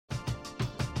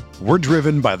We're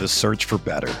driven by the search for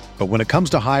better. But when it comes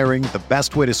to hiring, the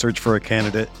best way to search for a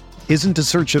candidate isn't to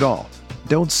search at all.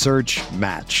 Don't search,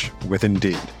 match with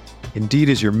Indeed. Indeed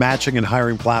is your matching and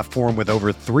hiring platform with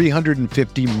over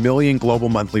 350 million global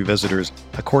monthly visitors,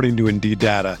 according to Indeed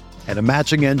data, and a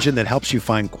matching engine that helps you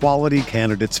find quality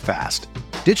candidates fast.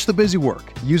 Ditch the busy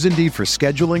work. Use Indeed for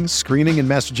scheduling, screening, and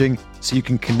messaging so you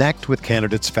can connect with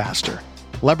candidates faster.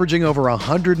 Leveraging over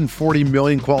 140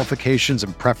 million qualifications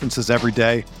and preferences every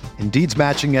day, Indeed's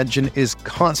matching engine is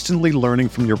constantly learning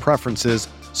from your preferences,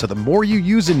 so the more you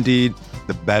use Indeed,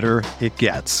 the better it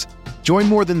gets. Join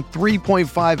more than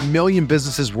 3.5 million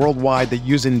businesses worldwide that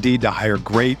use Indeed to hire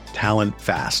great talent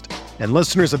fast. And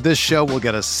listeners of this show will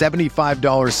get a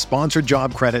 $75 sponsored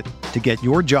job credit to get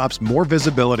your jobs more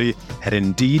visibility at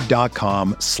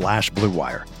Indeed.com/Blue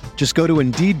Wire. Just go to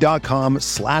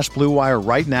Indeed.com/Blue Wire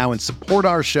right now and support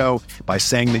our show by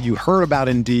saying that you heard about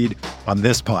Indeed on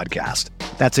this podcast.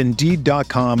 That's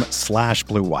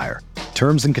Indeed.com/Blue Wire.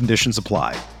 Terms and conditions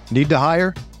apply. Need to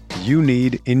hire? You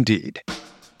need Indeed.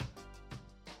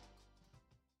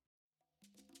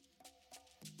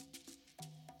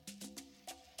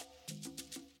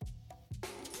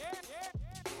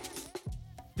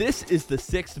 This is the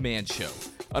Sixth Man Show,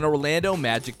 an Orlando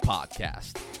Magic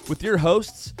podcast, with your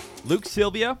hosts, Luke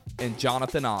Sylvia and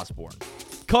Jonathan Osborne,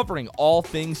 covering all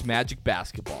things Magic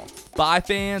basketball. By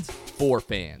fans, for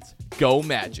fans. Go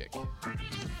Magic.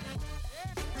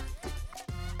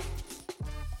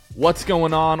 What's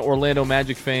going on, Orlando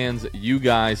Magic fans? You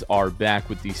guys are back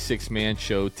with the Sixth Man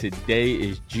Show. Today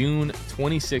is June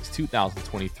 26,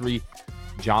 2023.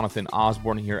 Jonathan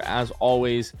Osborne here, as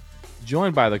always,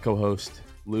 joined by the co-host,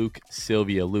 Luke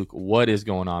Sylvia. Luke, what is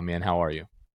going on, man? How are you?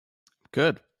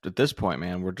 Good. At this point,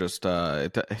 man, we're just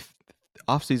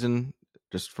off season.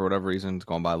 Just for whatever reason, it's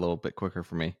going by a little bit quicker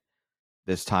for me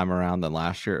this time around than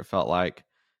last year, it felt like.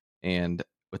 And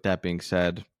with that being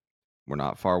said, we're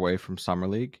not far away from Summer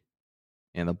League,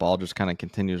 and the ball just kind of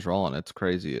continues rolling. It's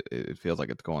crazy. It feels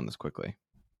like it's going this quickly.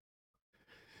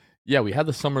 Yeah, we had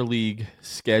the Summer League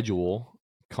schedule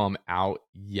come out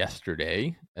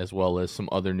yesterday, as well as some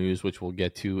other news, which we'll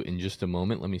get to in just a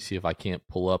moment. Let me see if I can't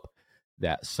pull up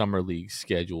that Summer League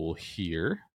schedule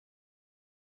here.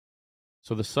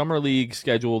 So the Summer League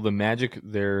schedule, the Magic,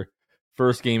 their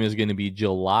first game is going to be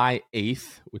July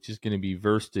 8th, which is going to be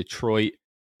versus Detroit.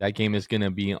 That game is going to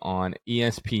be on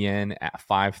ESPN at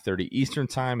 5:30 Eastern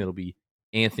Time. It'll be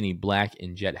Anthony Black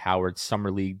and Jet Howard's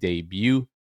Summer League debut.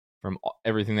 From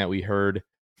everything that we heard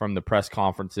from the press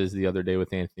conferences the other day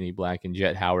with Anthony Black and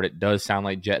Jet Howard, it does sound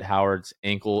like Jet Howard's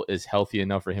ankle is healthy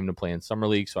enough for him to play in Summer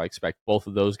League, so I expect both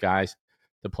of those guys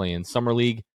to play in Summer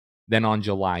League. Then on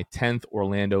July 10th,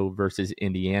 Orlando versus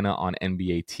Indiana on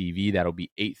NBA TV. That'll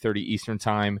be 8:30 Eastern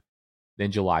Time.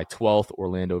 Then July 12th,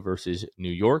 Orlando versus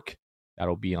New York.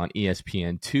 That'll be on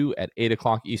ESPN2 at 8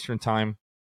 o'clock Eastern Time.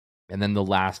 And then the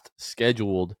last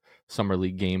scheduled Summer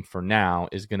League game for now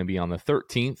is going to be on the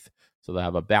 13th. So they'll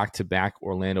have a back-to-back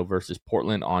Orlando versus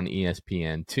Portland on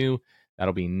ESPN2.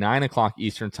 That'll be 9 o'clock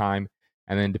Eastern Time.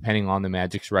 And then depending on the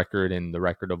Magic's record and the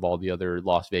record of all the other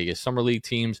Las Vegas Summer League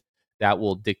teams, that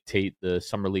will dictate the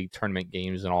Summer League tournament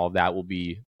games, and all of that will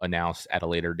be announced at a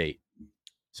later date.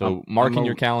 So mark in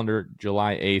your calendar,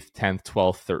 July 8th, 10th,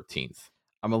 12th, 13th.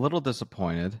 I'm a little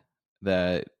disappointed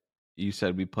that you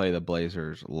said we play the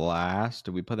Blazers last.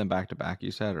 Did we play them back-to-back,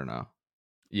 you said, or no?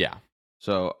 Yeah.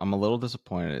 So I'm a little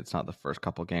disappointed it's not the first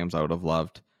couple games. I would have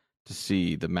loved to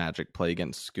see the Magic play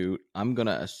against Scoot. I'm going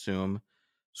to assume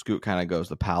Scoot kind of goes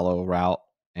the Paolo route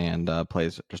and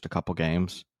plays just a couple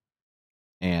games.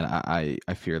 And I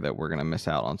fear that we're going to miss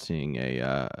out on seeing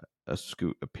a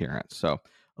Scoot appearance. So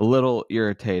a little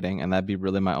irritating, and that'd be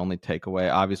really my only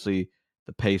takeaway. Obviously,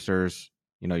 the Pacers,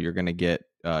 you're going to get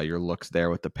your looks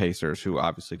there with the Pacers, who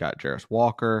obviously got Jarris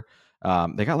Walker.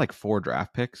 They got like 4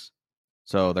 draft picks.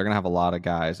 So they're going to have a lot of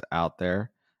guys out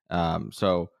there.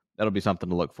 So that'll be something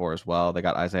to look for as well. They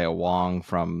got Isaiah Wong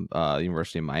from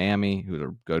University of Miami, who's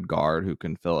a good guard who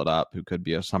can fill it up, who could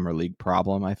be a Summer League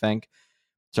problem, I think.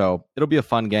 So it'll be a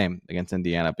fun game against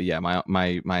Indiana. But yeah,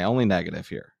 my only negative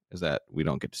here is that we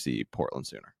don't get to see Portland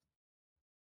sooner.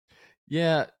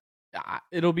 Yeah,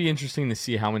 it'll be interesting to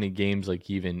see how many games like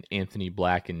even Anthony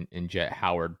Black and Jet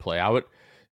Howard play.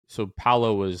 So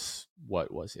Paolo was,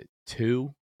 what was it,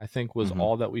 2? I think was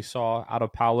all that we saw out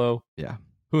of Paolo. Yeah.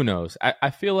 Who knows? I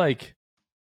feel like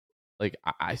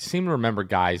I seem to remember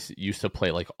guys used to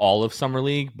play like all of Summer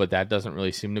League, but that doesn't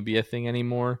really seem to be a thing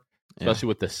anymore, especially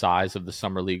with the size of the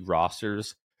Summer League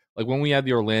rosters. Like when we had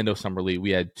the Orlando Summer League,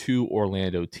 we had 2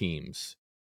 Orlando teams.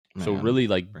 Man, so really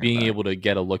like being able to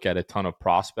get a look at a ton of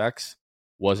prospects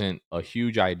wasn't a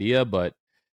huge idea, but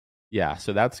Yeah,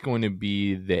 so that's going to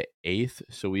be the 8th.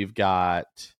 So we've got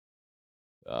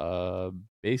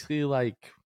basically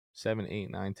like 7, 8,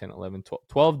 9, 10, 11,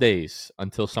 12 days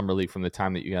until Summer League from the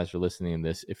time that you guys are listening to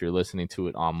this, if you're listening to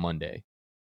it on Monday.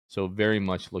 So very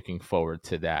much looking forward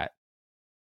to that.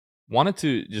 Wanted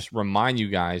to just remind you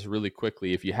guys really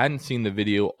quickly, if you hadn't seen the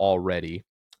video already,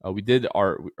 we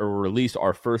released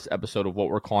our first episode of what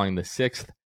we're calling the 6th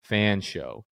Fan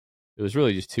Show. It was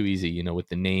really just too easy, with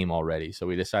the name already. So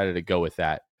we decided to go with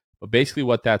that. But basically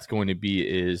what that's going to be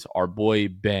is our boy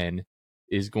Ben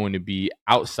is going to be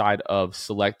outside of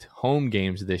select home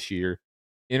games this year,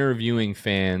 interviewing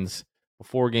fans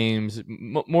before games.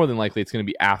 More than likely, it's going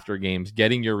to be after games,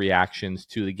 getting your reactions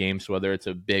to the games, whether it's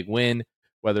a big win,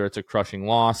 whether it's a crushing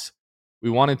loss. We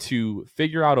wanted to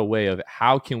figure out a way of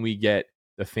how can we get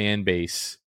the fan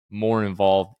base more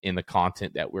involved in the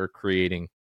content that we're creating.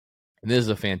 And this is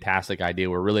a fantastic idea.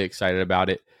 We're really excited about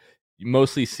it. You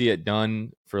mostly see it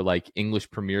done for like English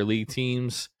Premier League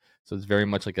teams. So it's very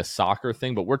much like a soccer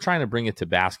thing, but we're trying to bring it to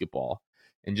basketball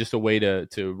and just a way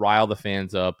to rile the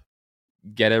fans up,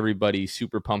 get everybody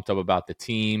super pumped up about the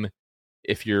team.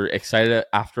 If you're excited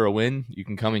after a win, you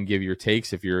can come and give your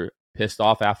takes. If you're pissed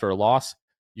off after a loss,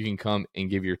 you can come and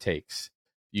give your takes.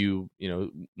 You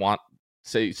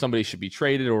say somebody should be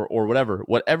traded or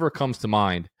whatever comes to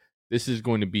mind. This is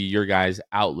going to be your guys'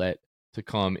 outlet to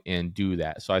come and do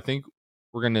that. So I think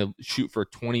we're going to shoot for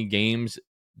 20 games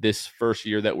this first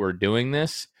year that we're doing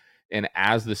this. And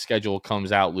as the schedule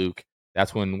comes out, Luke,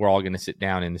 that's when we're all going to sit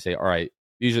down and say, all right,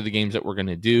 these are the games that we're going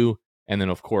to do. And then,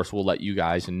 of course, we'll let you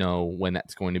guys know when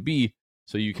that's going to be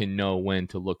so you can know when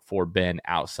to look for Ben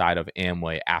outside of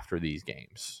Amway after these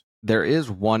games. There is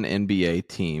one NBA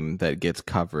team that gets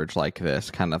coverage like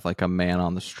this, kind of like a man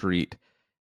on the street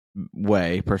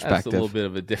way perspective. That's a little bit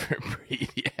of a different breed.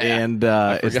 Yeah. And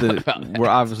we're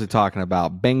obviously talking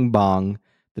about Bing Bong,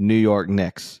 the New York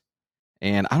Knicks.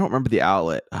 And I don't remember the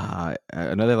outlet. I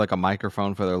know they have like a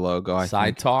microphone for their logo.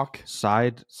 Side Talk?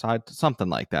 Side, something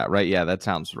like that, right? Yeah, that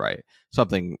sounds right.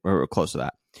 Something close to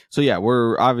that. So yeah,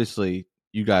 we're obviously,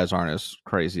 you guys aren't as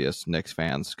crazy as Knicks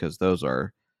fans because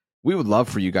we would love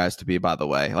for you guys to be, by the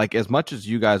way. Like, as much as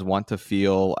you guys want to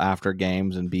feel after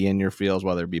games and be in your feels,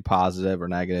 whether it be positive or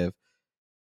negative,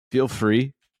 feel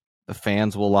free. The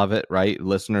fans will love it, right?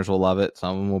 Listeners will love it.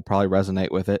 Some of them will probably resonate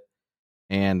with it.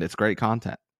 And it's great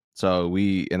content. So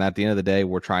and at the end of the day,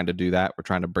 we're trying to do that. We're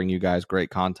trying to bring you guys great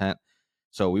content.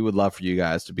 So we would love for you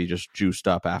guys to be just juiced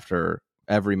up after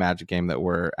every Magic game that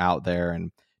we're out there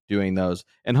and doing those.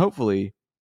 And hopefully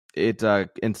it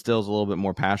instills a little bit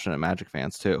more passion at Magic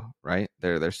fans too, right?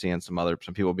 They're seeing some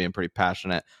people being pretty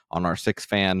passionate on our 6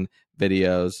 fan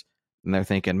videos, and they're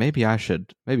thinking maybe I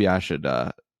should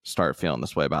start feeling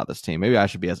this way about this team. Maybe I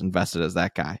should be as invested as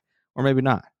that guy, or maybe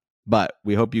not. But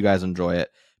we hope you guys enjoy it.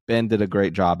 Ben did a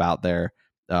great job out there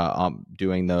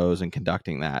doing those and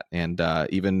conducting that, and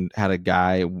even had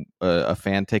a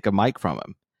fan take a mic from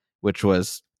him, which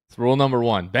was. It's rule number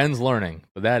 1. Ben's learning,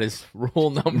 but that is rule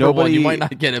number 1. You might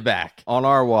not get it back. On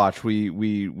our watch, we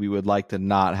would like to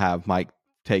not have mic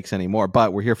takes anymore,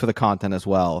 but we're here for the content as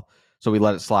well. So we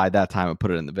let it slide that time and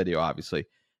put it in the video, obviously.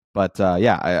 But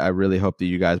I really hope that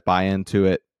you guys buy into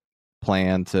it,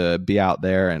 plan to be out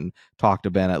there and talk to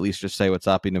Ben, at least just say what's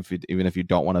up, even if you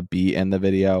don't want to be in the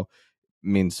video. It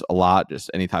means a lot.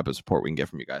 Just any type of support we can get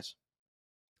from you guys.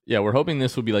 Yeah, we're hoping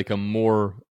this will be like a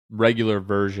more regular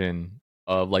version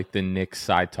of like the Knicks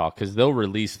Side Talk, because they'll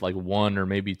release like 1 or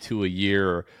maybe 2 a year,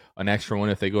 or an extra one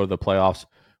if they go to the playoffs.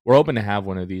 We're hoping to have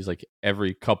one of these like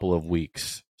every couple of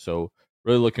weeks. So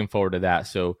really looking forward to that.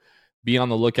 So be on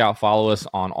the lookout. Follow us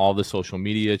on all the social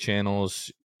media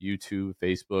channels, YouTube,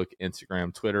 Facebook,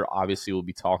 Instagram, Twitter. Obviously, we'll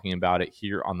be talking about it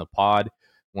here on the pod.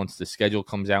 Once the schedule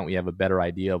comes out, we have a better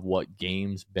idea of what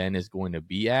games Ben is going to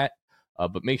be at.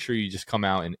 But make sure you just come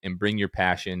out and bring your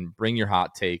passion, bring your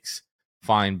hot takes,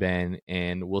 find Ben,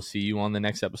 and we'll see you on the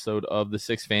next episode of the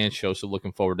 6 Fan Show. So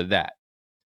looking forward to that.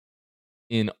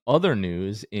 In other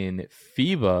news, in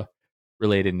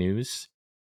FIBA-related news,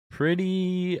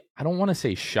 pretty, I don't want to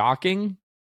say shocking,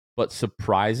 but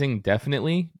surprising,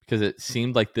 definitely, because it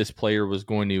seemed like this player was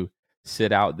going to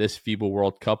sit out this FIBA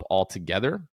World Cup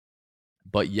altogether.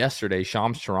 But yesterday,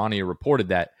 Shams Charania reported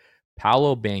that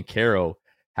Paolo Banchero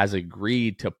has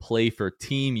agreed to play for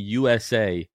Team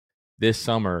USA this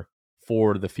summer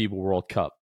for the FIBA World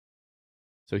Cup.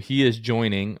 So he is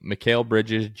joining Mikal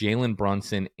Bridges, Jalen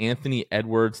Brunson, Anthony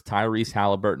Edwards, Tyrese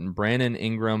Halliburton, Brandon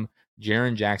Ingram,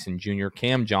 Jaren Jackson Jr.,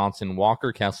 Cam Johnson,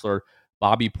 Walker Kessler,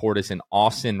 Bobby Portis, and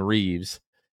Austin Reeves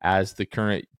as the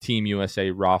current Team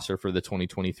USA roster for the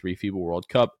 2023 FIBA World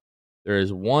Cup. There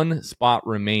is one spot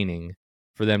remaining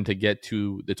for them to get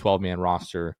to the 12-man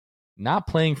roster. Not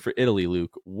playing for Italy,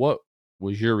 Luke, what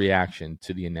was your reaction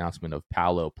to the announcement of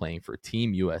Paolo playing for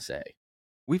Team USA?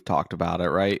 We've talked about it,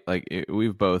 right? Like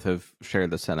we've both have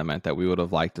shared the sentiment that we would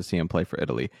have liked to see him play for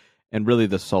Italy. And really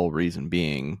the sole reason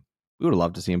being we would have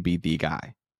loved to see him be the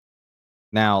guy.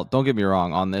 Now, don't get me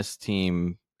wrong, on this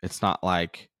team, it's not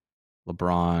like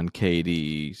LeBron,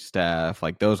 KD, Steph,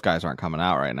 like those guys aren't coming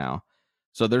out right now.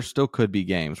 So there still could be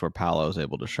games where Paolo is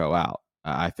able to show out.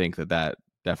 I think that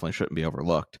definitely shouldn't be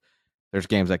overlooked. There's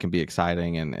games that can be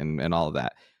exciting and all of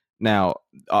that. Now,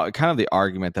 kind of the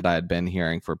argument that I had been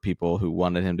hearing for people who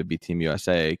wanted him to be Team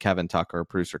USA, Kevin Tucker,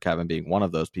 producer Kevin being one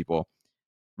of those people,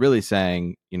 really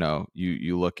saying,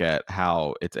 you look at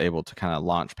how it's able to kind of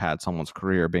launch pad someone's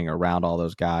career, being around all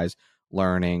those guys,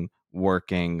 learning,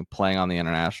 working, playing on the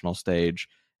international stage,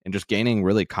 and just gaining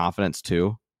really confidence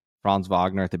too. Franz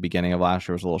Wagner at the beginning of last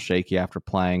year was a little shaky after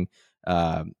playing,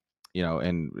 and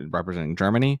representing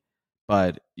Germany.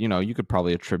 But, you could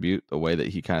probably attribute the way that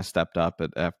he kind of stepped up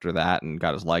after that and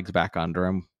got his legs back under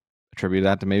him, attribute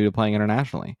that to maybe playing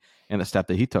internationally and the step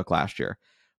that he took last year.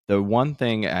 The one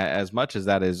thing, as much as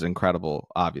that is incredible,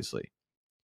 obviously,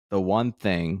 the one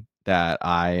thing that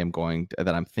I'm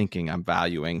thinking I'm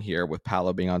valuing here with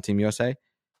Paolo being on Team USA,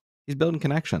 he's building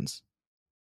connections.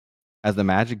 As the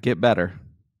Magic get better,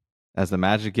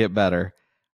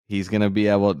 he's going to be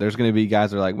there's going to be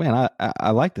guys that are like, man,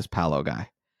 I like this Paolo guy.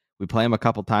 We play him a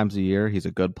couple times a year. He's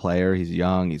a good player. He's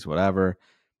young. He's whatever.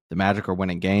 The Magic are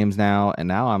winning games now. And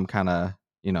now I'm kind of,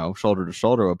 shoulder to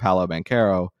shoulder with Paolo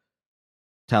Banchero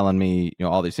telling me,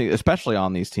 all these things, especially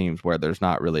on these teams where there's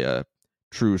not really a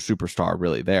true superstar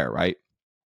really there, right?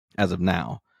 As of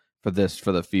now, for the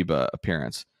FIBA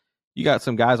appearance. You got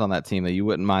some guys on that team that you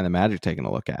wouldn't mind the Magic taking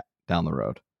a look at down the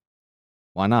road.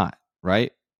 Why not,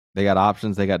 right? They got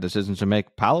options. They got decisions to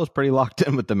make. Paolo's pretty locked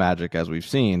in with the Magic, as we've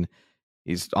seen.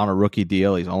 He's on a rookie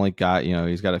deal. He's only got,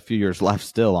 he's got a few years left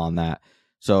still on that.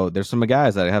 So there's some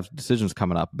guys that have decisions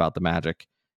coming up about the Magic.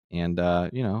 And,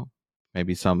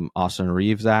 maybe some Austin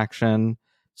Reeves action,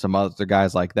 some other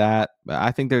guys like that. But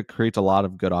I think that creates a lot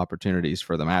of good opportunities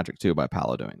for the Magic, too, by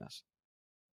Paolo doing this.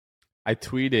 I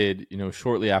tweeted,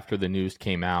 shortly after the news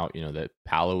came out, that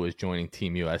Paolo was joining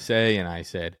Team USA. And I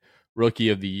said, Rookie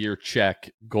of the Year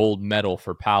check, gold medal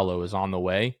for Paolo is on the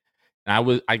way.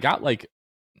 And I got like,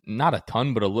 not a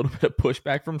ton, but a little bit of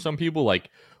pushback from some people.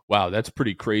 Like, wow, that's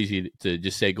pretty crazy to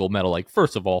just say gold medal. Like,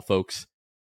 first of all, folks,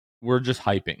 we're just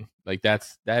hyping. Like, that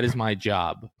is my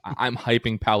job. I'm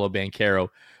hyping Paolo Banchero.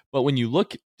 But when you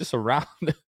look just around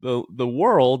the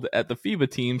world at the FIBA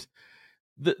teams,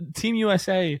 the Team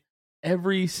USA,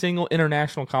 every single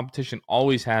international competition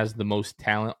always has the most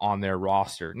talent on their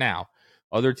roster. Now,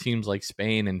 other teams like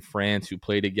Spain and France who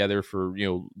play together for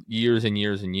years and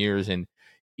years and years, and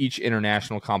each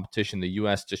international competition, the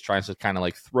U.S. just tries to kind of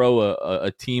like throw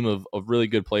a team of really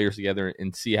good players together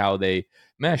and see how they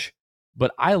mesh.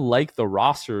 But I like the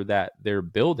roster that they're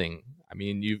building. I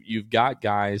mean, you've got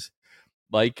guys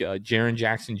like Jaren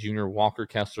Jackson Jr., Walker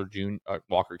Kessler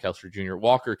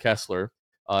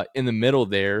in the middle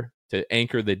there to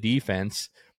anchor the defense.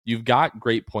 You've got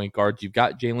great point guards. You've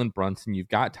got Jalen Brunson. You've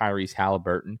got Tyrese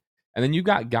Halliburton. And then you've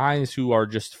got guys who are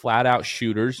just flat out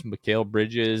shooters, Mikal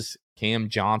Bridges, Cam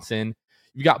Johnson.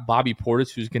 You've got Bobby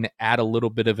Portis, who's going to add a little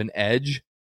bit of an edge.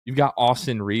 You've got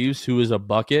Austin Reeves, who is a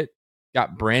bucket.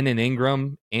 Got Brandon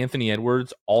Ingram, Anthony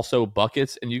Edwards, also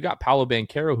buckets. And you got Paolo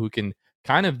Banchero, who can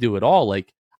kind of do it all.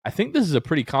 Like, I think this is a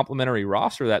pretty complimentary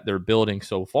roster that they're building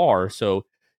so far. So,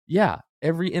 yeah,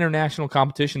 every international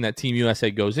competition that Team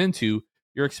USA goes into,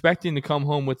 you're expecting to come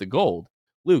home with the gold.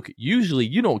 Luke, usually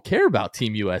you don't care about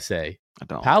Team USA. I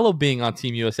don't. Paolo being on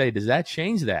Team USA, does that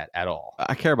change that at all?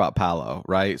 I care about Paolo,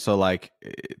 right? So, like,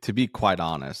 to be quite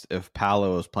honest, if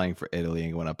Paolo was playing for Italy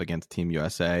and went up against Team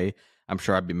USA, I'm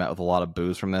sure I'd be met with a lot of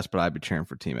boos from this, but I'd be cheering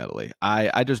for Team Italy.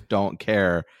 I just don't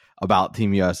care about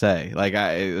Team USA. Like,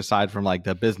 aside from like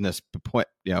the business point,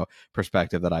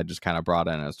 perspective that I just kind of brought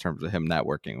in as terms of him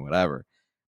networking or whatever,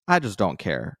 I just don't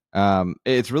care.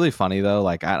 It's really funny though.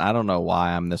 Like, I don't know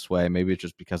why I'm this way. Maybe it's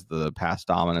just because of the past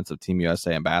dominance of Team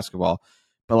USA in basketball.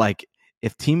 But like,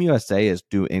 if Team USA is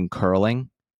doing curling,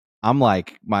 I'm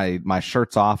like my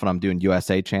shirt's off and I'm doing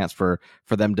USA chants for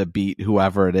them to beat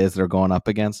whoever it is they're going up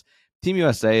against. Team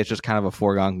USA is just kind of a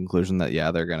foregone conclusion that,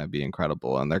 yeah, they're going to be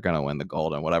incredible and they're going to win the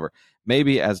gold and whatever.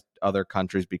 Maybe as other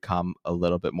countries become a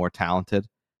little bit more talented,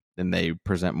 then they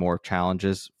present more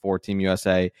challenges for Team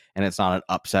USA, and it's not an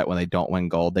upset when they don't win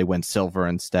gold. They win silver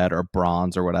instead or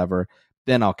bronze or whatever.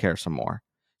 Then I'll care some more.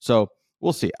 So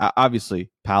we'll see. Obviously,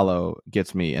 Paolo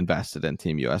gets me invested in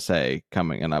Team USA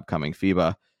coming an upcoming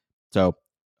FIBA. So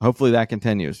hopefully that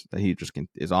continues, that he just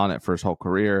is on it for his whole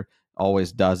career,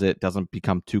 always does it, doesn't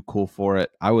become too cool for it.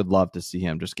 I would love to see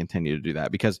him just continue to do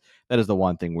that, because that is the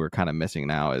one thing we're kind of missing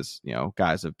now is,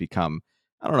 guys have become,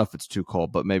 I don't know if it's too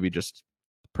cold, but maybe just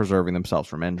preserving themselves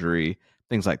from injury,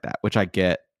 things like that, which I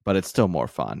get, but it's still more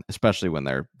fun, especially when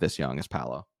they're this young as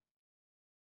Paolo.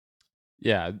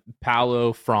 Yeah,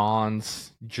 Paolo,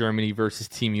 Franz, Germany versus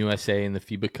Team USA in the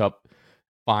FIBA Cup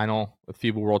final, the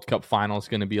FIBA World Cup final is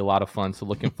going to be a lot of fun. So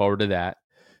looking forward to that.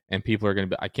 And people are going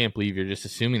to be, I can't believe you're just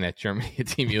assuming that Germany and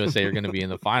Team USA are going to be in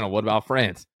the final. What about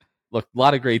France? Look, a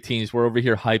lot of great teams. We're over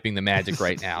here hyping the Magic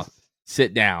right now.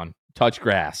 Sit down, touch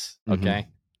grass. Okay. Mm-hmm.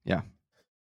 Yeah.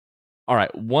 All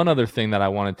right. One other thing that I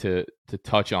wanted to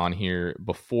touch on here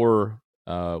before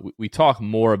we talk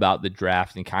more about the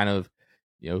draft and kind of,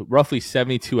 roughly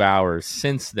 72 hours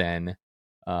since then,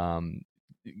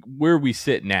 where we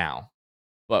sit now.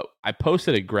 But I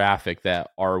posted a graphic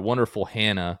that our wonderful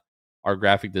Hannah, our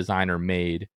graphic designer,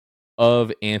 made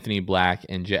of Anthony Black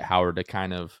and Jet Howard to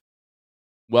kind of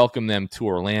welcome them to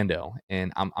Orlando.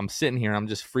 And I'm sitting here and I'm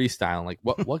just freestyling, like,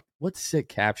 what sick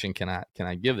caption can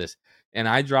I give this? And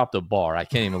I dropped a bar. I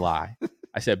can't even lie.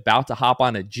 I said, about to hop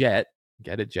on a jet,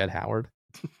 get it, Jet Howard,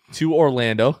 to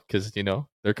Orlando, because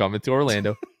they're coming to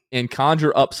Orlando, and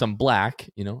conjure up some black,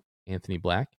 Anthony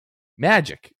Black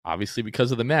magic, obviously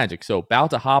because of the Magic. So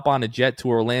about to hop on a jet to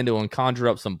Orlando and conjure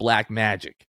up some black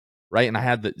magic, right? And I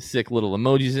had the sick little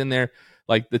emojis in there.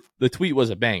 Like the tweet was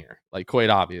a banger, like quite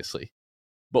obviously.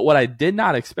 But what I did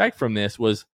not expect from this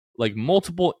was like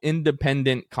multiple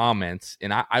independent comments.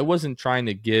 And I wasn't trying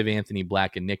to give Anthony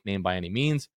Black a nickname by any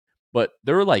means, but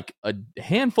there were like a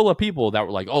handful of people that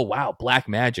were like, oh, wow, Black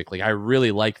Magic. Like, I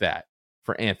really like that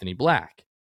for Anthony Black.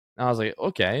 And I was like,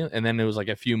 okay. And then there was like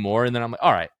a few more. And then I'm like,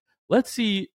 all right, let's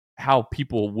see how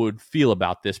people would feel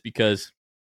about this, because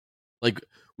like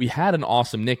we had an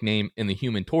awesome nickname in the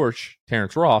Human Torch,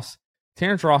 Terrence Ross.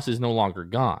 Terrence Ross is no longer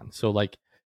gone. So like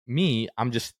me,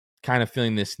 I'm just kind of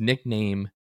feeling this nickname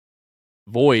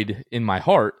void in my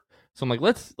heart. So I'm like,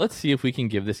 let's see if we can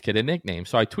give this kid a nickname.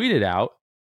 So I tweeted out,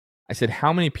 I said,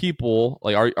 how many people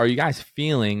like are you guys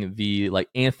feeling the like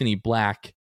Anthony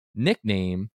Black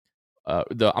nickname?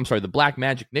 The Black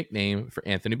Magic nickname for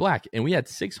Anthony Black. And we had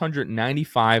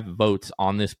 695 votes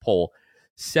on this poll.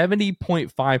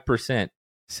 70.5%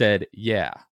 said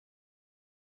yeah.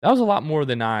 That was a lot more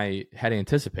than I had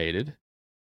anticipated.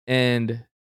 And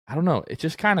I don't know, it's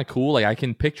just kind of cool. Like I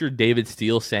can picture David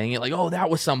Steele saying it like, oh, that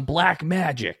was some black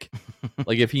magic.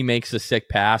 Like if he makes a sick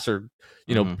pass or,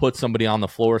 put somebody on the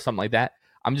floor or something like that.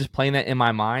 I'm just playing that in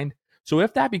my mind. So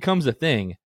if that becomes a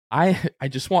thing, I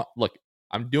just want, look,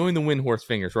 I'm doing the Windhorse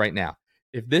fingers right now.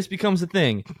 If this becomes a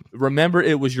thing, remember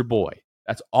it was your boy.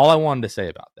 That's all I wanted to say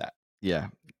about that. Yeah.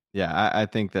 Yeah. I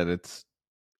think that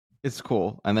it's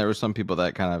cool. And there were some people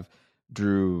that kind of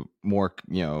drew more,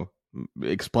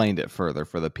 explained it further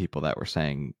for the people that were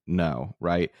saying no,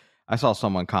 right? I saw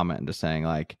someone comment into saying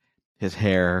like his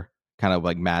hair kind of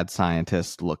like mad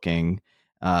scientist looking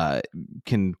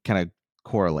can kind of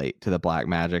correlate to the black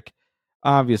magic.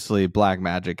 Obviously, black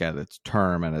magic at its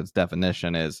term and its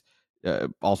definition is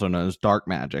also known as dark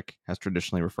magic, has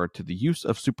traditionally referred to the use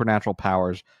of supernatural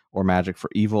powers or magic for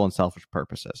evil and selfish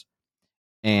purposes.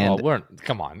 And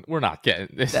we're not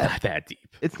getting, it's not that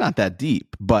deep. It's not that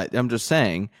deep, but I'm just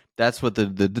saying that's what the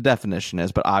definition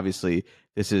is. But obviously,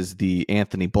 this is the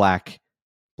Anthony Black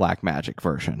magic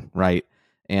version, right?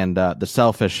 And the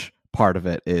selfish part of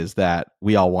it is that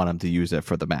we all want him to use it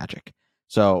for the magic.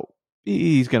 So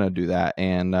he's going to do that.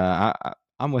 And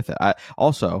I'm with it.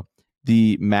 Also,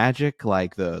 the magic,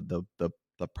 like the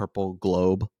purple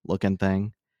globe looking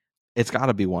thing, it's got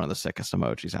to be one of the sickest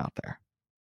emojis out there.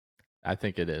 I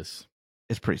think it is.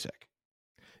 It's pretty sick.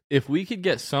 If we could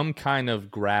get some kind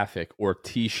of graphic or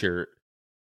t-shirt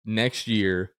next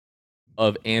year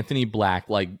of Anthony Black,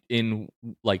 like in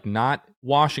like not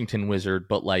Washington Wizard,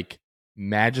 but like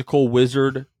magical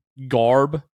wizard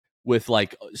garb with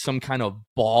like some kind of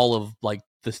ball of like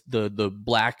the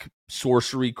black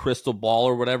sorcery crystal ball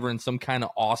or whatever, and some kind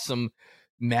of awesome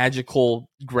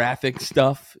magical graphic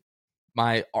stuff.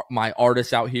 My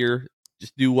artists out here,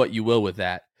 just do what you will with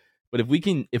that. But if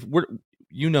we're,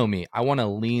 me, I want to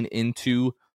lean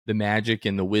into the magic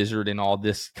and the wizard and all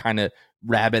this kind of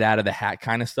rabbit out of the hat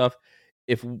kind of stuff.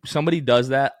 If somebody does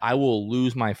that, I will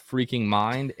lose my freaking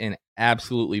mind and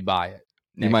absolutely buy it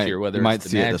next year, whether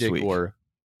it's the magic or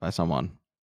by someone.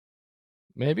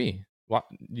 Maybe. What,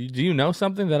 do you know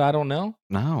something that I don't know?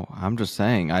 No, I'm just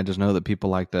saying. I just know that people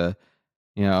like to,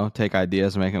 take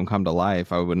ideas and make them come to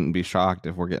life. I wouldn't be shocked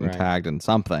if we're getting tagged in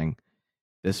something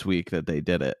this week that they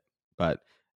did it. But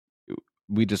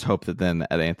we just hope that then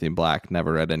at Anthony Black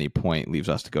never at any point leaves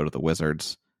us to go to the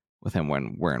Wizards with him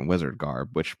when wearing Wizard garb,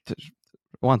 which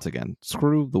once again,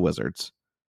 screw the Wizards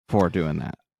for doing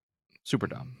that. Super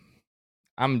dumb.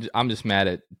 I'm just mad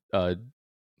at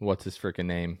what's his freaking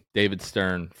name, David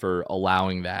Stern, for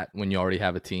allowing that when you already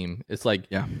have a team. It's like,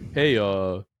 Yeah. Hey,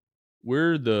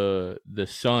 we're the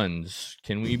Suns.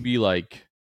 Can we be like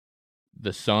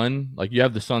the Sun? Like you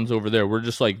have the Suns over there. We're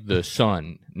just like the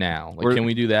Sun now. Like, can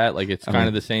we do that? Like it's kind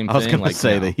of the same thing. I was gonna like,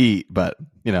 say no. the Heat, but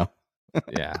you know.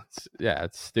 yeah,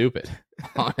 it's stupid.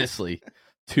 Honestly,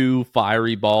 2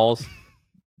 fiery balls.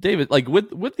 David, like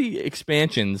with the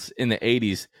expansions in the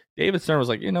 80s, David Stern was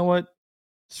like, you know what?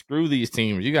 Screw these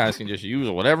teams. You guys can just use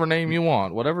whatever name you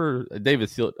want. Whatever David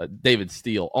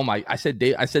Steele. Oh my! I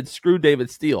said screw David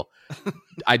Steele.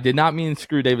 I did not mean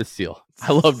screw David Steele.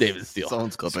 I love David Steele.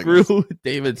 Someone's clipping Screw this.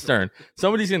 David Stern.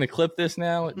 Somebody's gonna clip this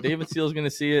now. David Steele's gonna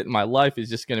see it. And my life is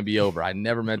just gonna be over. I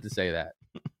never meant to say that.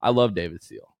 I love David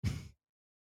Steele.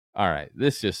 All right,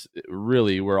 this just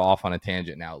really, we're off on a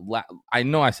tangent now. I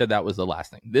know I said that was the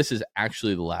last thing. This is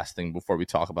actually the last thing before we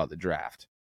talk about the draft.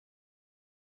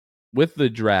 With the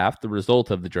draft, the result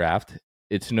of the draft,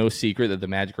 it's no secret that the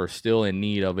Magic are still in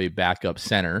need of a backup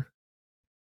center.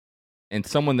 And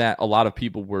someone that a lot of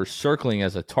people were circling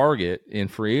as a target in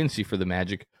free agency for the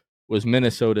Magic was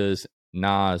Minnesota's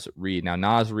Naz Reid. Now,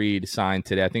 Naz Reid signed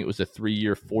today, I think it was a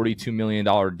 3-year, $42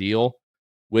 million deal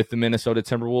with the Minnesota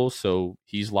Timberwolves, so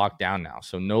he's locked down now.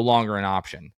 So no longer an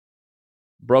option.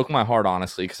 Broke my heart,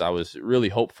 honestly, because I was really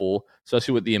hopeful,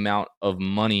 especially with the amount of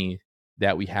money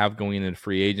that we have going into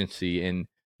free agency and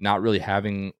not really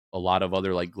having a lot of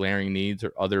other like glaring needs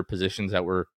or other positions that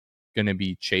we're going to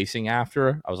be chasing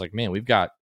after. I was like, man, we've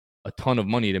got a ton of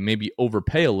money to maybe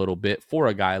overpay a little bit for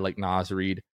a guy like Naz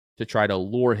Reid to try to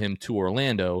lure him to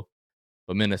Orlando.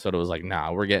 But Minnesota was like,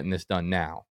 nah, we're getting this done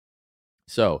now.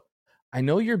 So I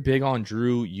know you're big on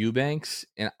Drew Eubanks,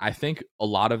 and I think a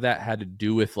lot of that had to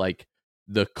do with like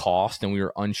the cost, and we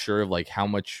were unsure of like how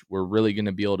much we're really going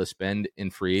to be able to spend in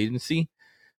free agency.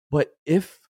 But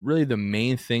if really the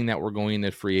main thing that we're going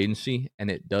into free agency, and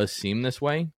it does seem this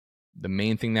way, the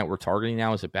main thing that we're targeting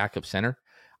now is a backup center,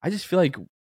 I just feel like,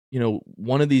 you know,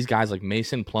 one of these guys like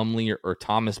Mason Plumlee or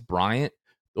Thomas Bryant,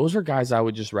 those are guys I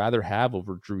would just rather have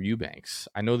over Drew Eubanks.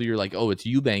 I know that you're like, oh, it's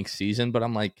Eubanks season, but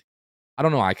I'm like, I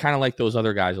don't know. I kind of like those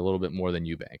other guys a little bit more than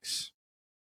Eubanks.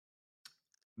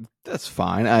 That's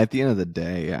fine. At the end of the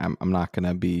day, I'm not going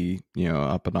to be, you know,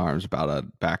 up in arms about a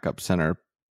backup center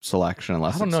selection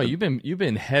unless I don't know. You've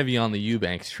been heavy on the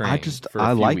Eubanks train.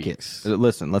 I like weeks. It.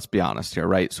 Listen, let's be honest here,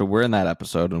 right? So we're in that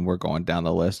episode and we're going down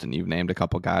the list, and you've named a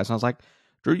couple guys, and I was like,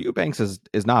 Drew Eubanks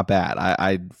is not bad.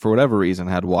 I for whatever reason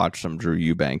had watched some Drew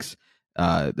Eubanks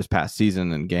this past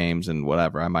season and games and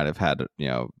whatever. I might have had, you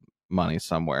know, money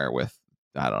somewhere with,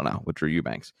 I don't know, with Drew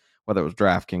Eubanks, whether it was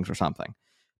DraftKings or something.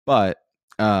 But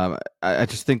I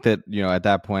just think that, you know, at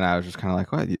that point I was just kind of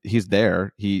like, well, he's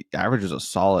there. He averages a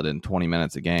solid in 20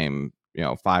 minutes a game, you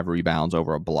know, 5 rebounds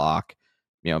over a block,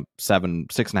 you know,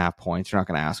 6.5 points. You're not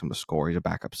going to ask him to score. He's a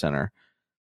backup center.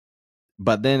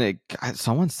 But then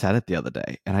someone said it the other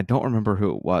day, and I don't remember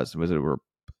who it was. Was it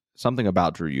something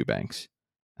about Drew Eubanks?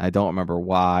 I don't remember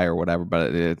why or whatever,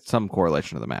 but it's some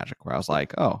correlation to the Magic where I was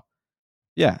like, oh,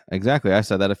 yeah, exactly. I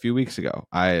said that a few weeks ago.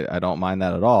 I don't mind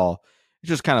that at all. It's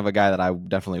just kind of a guy that I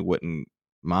definitely wouldn't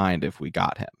mind if we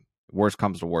got him. Worst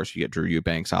comes to worst, you get Drew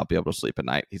Eubanks. I'll be able to sleep at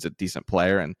night. He's a decent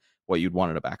player and what you'd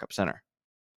want at a backup center.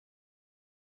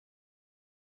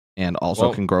 And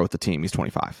also can grow with the team. He's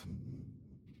 25.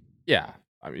 Yeah.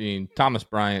 I mean, Thomas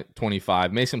Bryant,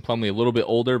 25. Mason Plumlee, a little bit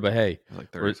older, but hey,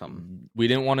 like 30-something. We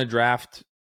didn't want to draft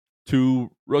 2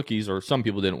 rookies, or some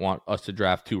people didn't want us to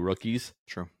draft 2 rookies.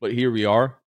 True. But here we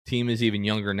are. Team is even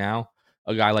younger now.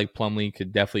 A guy like Plumlee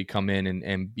could definitely come in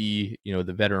and be, you know,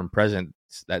 the veteran presence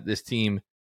that this team,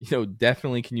 you know,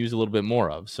 definitely can use a little bit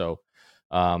more of. So,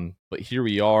 but here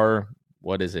we are.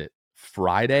 What is it?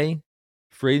 Friday?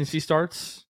 Free agency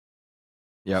starts.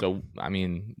 Yeah. So, I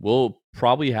mean, we'll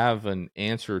probably have an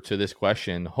answer to this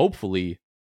question, hopefully,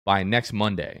 by next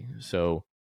Monday. So,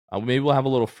 maybe we'll have a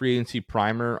little free agency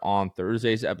primer on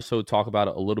Thursday's episode, talk about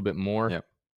it a little bit more. Yep.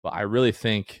 But I really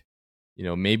think, you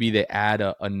know, maybe they add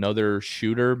another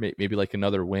shooter, maybe like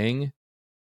another wing.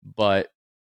 But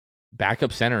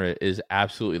backup center is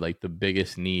absolutely like the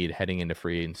biggest need heading into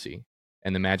free agency.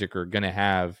 And the Magic are going to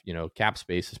have, you know, cap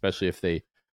space, especially if they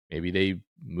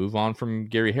move on from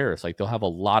Gary Harris. Like, they'll have a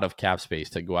lot of cap space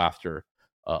to go after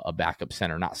a backup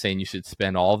center. Not saying you should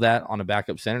spend all of that on a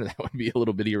backup center. That would be a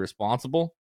little bit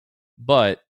irresponsible.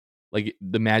 But like,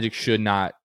 the Magic should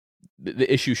not,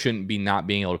 the issue shouldn't be not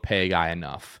being able to pay a guy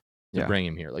enough. to bring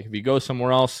him here. Like if he goes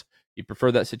somewhere else, you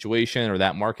prefer that situation or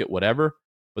that market, whatever.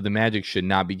 But the Magic should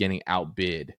not be getting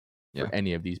outbid for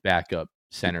any of these backup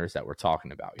centers that we're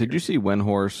talking about. Did you see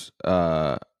Windhorst?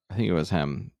 I think it was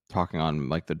him talking on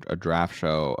like a draft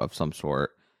show of some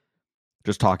sort,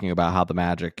 just talking about how the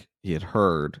Magic, he had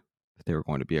heard that they were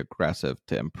going to be aggressive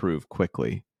to improve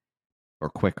quickly or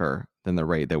quicker than the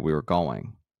rate that we were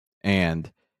going.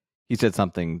 And he said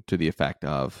something to the effect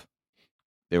of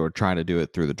they were trying to do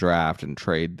it through the draft and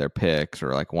trade their picks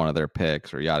or like one of their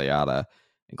picks or yada yada.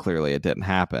 And clearly it didn't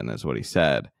happen, is what he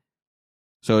said.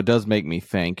 So it does make me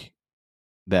think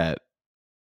that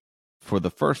for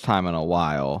the first time in a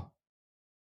while,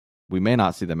 we may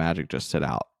not see the Magic just sit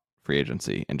out free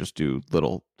agency and just do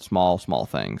little small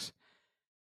things.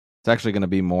 It's actually going to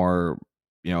be more,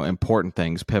 important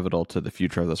things pivotal to the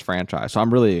future of this franchise. So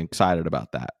I'm really excited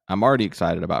about that. I'm already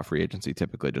excited about free agency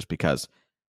typically just because,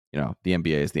 the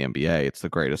NBA is the NBA. It's the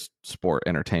greatest sport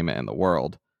entertainment in the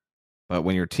world. But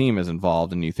when your team is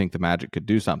involved and you think the Magic could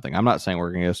do something, I'm not saying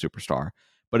we're going to get a superstar,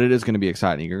 but it is going to be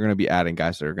exciting. You're going to be adding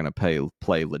guys that are going to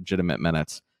play legitimate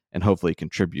minutes and hopefully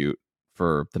contribute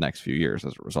for the next few years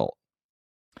as a result.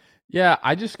 Yeah,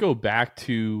 I just go back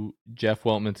to Jeff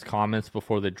Weltman's comments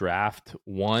before the draft.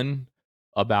 One,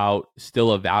 about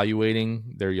still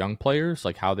evaluating their young players,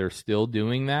 like how they're still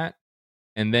doing that.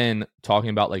 And then talking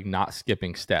about like not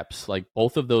skipping steps. Like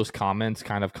both of those comments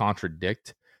kind of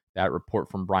contradict that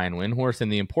report from Brian Windhorst.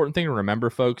 And the important thing to remember,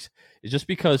 folks, is just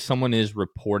because someone is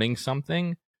reporting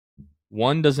something,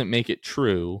 one, doesn't make it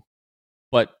true,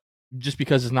 but just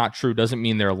because it's not true doesn't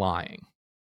mean they're lying.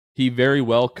 He very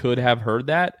well could have heard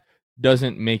that,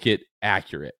 doesn't make it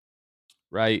accurate,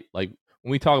 right? Like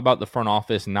when we talk about the front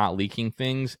office not leaking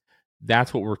things,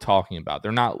 that's what we're talking about.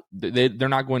 They're not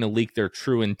going to leak their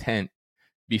true intent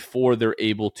before they're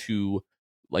able to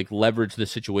like leverage the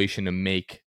situation to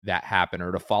make that happen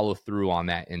or to follow through on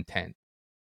that intent.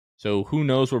 So who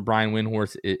knows where Brian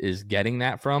Windhorst is getting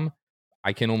that from?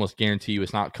 I can almost guarantee you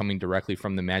it's not coming directly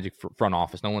from the Magic front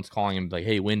office. No one's calling him like,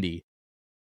 hey, Windy,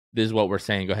 this is what we're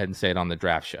saying. Go ahead and say it on the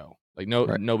draft show. Like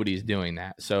nobody's doing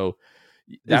that. So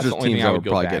that's the only thing I would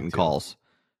go probably back getting to. Calls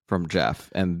from Jeff,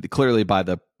 and clearly by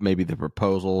maybe the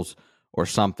proposals or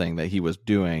something that he was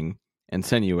doing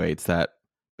insinuates that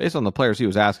based on the players he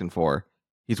was asking for,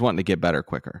 he's wanting to get better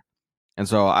quicker. And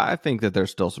so I think that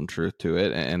there's still some truth to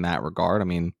it in that regard. I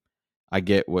mean, I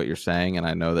get what you're saying, and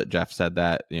I know that Jeff said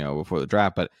that, before the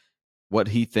draft, but what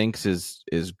he thinks is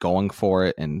going for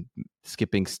it and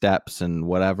skipping steps and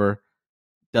whatever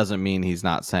doesn't mean he's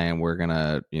not saying we're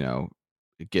gonna,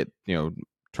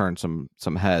 turn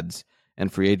some heads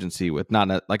and free agency with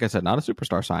like I said, not a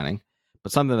superstar signing,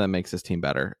 but something that makes this team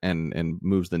better and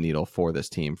moves the needle for this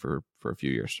team for a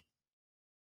few years.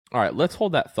 All right, let's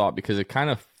hold that thought because it kind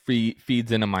of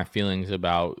feeds into my feelings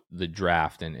about the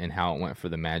draft and how it went for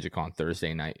the Magic on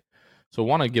Thursday night. So I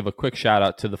want to give a quick shout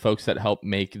out to the folks that help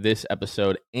make this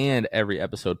episode and every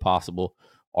episode possible,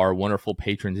 our wonderful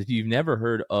patrons. If you've never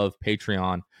heard of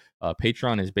Patreon,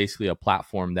 Patreon is basically a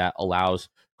platform that allows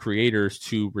creators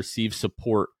to receive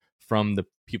support from the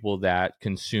people that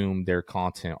consume their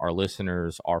content, our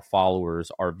listeners, our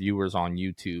followers, our viewers on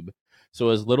YouTube. So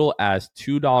as little as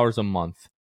 $2 a month,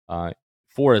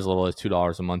 for as little as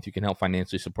 $2 a month, you can help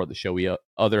financially support the show. We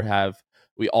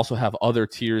also have other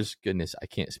tiers. Goodness, I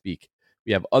can't speak.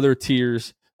 We have other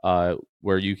tiers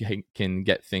where you can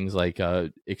get things like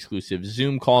exclusive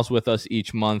Zoom calls with us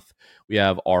each month. We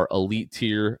have our elite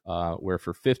tier where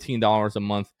for $15 a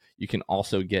month, you can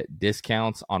also get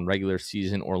discounts on regular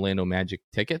season Orlando Magic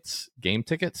game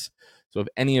tickets. So if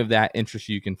any of that interests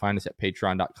you, you can find us at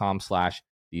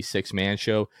patreon.com/The Sixth Man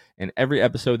Show. And every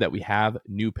episode that we have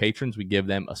new patrons, we give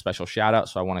them a special shout out.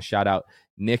 So I want to shout out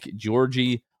Nick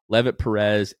Georgie, Levitt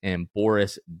Perez, and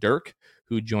Boris Dirk,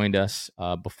 who joined us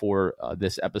before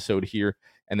this episode here.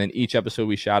 And then each episode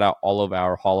we shout out all of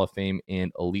our Hall of Fame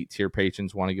and elite tier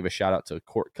patrons. Want to give a shout out to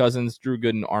Court Cousins, Drew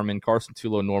Gooden, Armin, Carson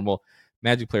Tulo, Normal,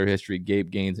 Magic Player History,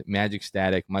 Gabe Gaines, Magic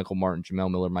Static, Michael Martin,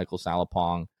 Jamel Miller, Michael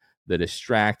Salapong, The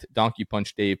Distract, Donkey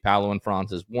Punch Dave, Paolo and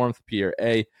Francis, Warmth, Pierre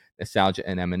A, Nostalgia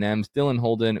and M&M's, Dylan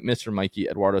Holden, Mr. Mikey,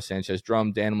 Eduardo Sanchez,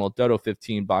 Drum, Danimal, Dodo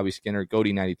 15, Bobby Skinner,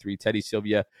 Goody 93, Teddy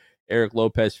Sylvia, Eric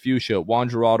Lopez, Fuchsia, Juan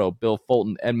Geraldo, Bill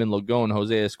Fulton, Edmund Logone,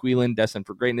 Jose Esquilin, Destined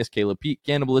for Greatness, Caleb Pete,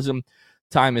 Cannibalism,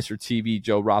 Ty, Mr. TV,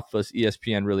 Joe Rothfuss,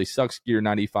 ESPN Really Sucks, Gear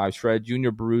 95, Shred, Junior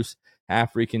Bruce,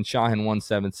 Half Freakin' Shahin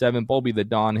 177, Bulby the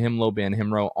Don, Himlo, Ban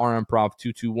Himro, Improv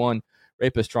 221, Ray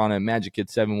Pastrana, Magic Kid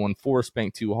 714,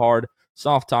 Spank Too Hard,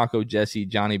 Soft Taco, Jesse,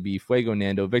 Johnny B, Fuego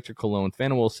Nando, Victor Cologne,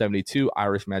 Fanawil 72,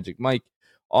 Irish Magic Mike,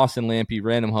 Austin Lampy,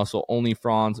 Random Hustle, Only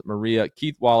Franz, Maria,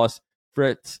 Keith Wallace,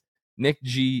 Fritz, Nick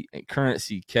G, and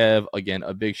Currency Kev. Again,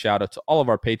 a big shout out to all of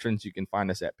our patrons. You can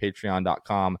find us at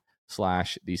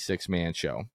patreon.com/the6man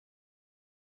show.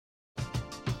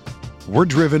 We're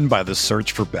driven by the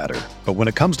search for better. But when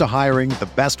it comes to hiring, the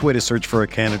best way to search for a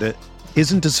candidate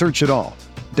isn't to search at all.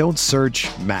 Don't search,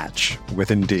 match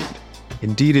with Indeed.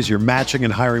 Indeed is your matching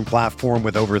and hiring platform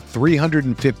with over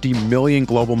 350 million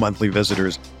global monthly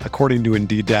visitors, according to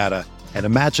Indeed data, and a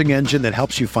matching engine that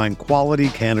helps you find quality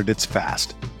candidates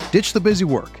fast. Ditch the busy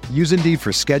work. Use Indeed for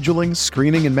scheduling,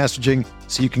 screening, and messaging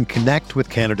so you can connect with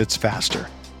candidates faster.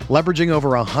 Leveraging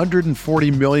over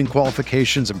 140 million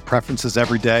qualifications and preferences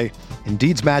every day,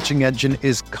 Indeed's matching engine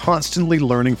is constantly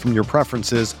learning from your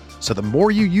preferences, so the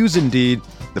more you use Indeed,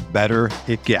 the better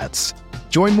it gets.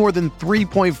 Join more than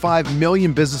 3.5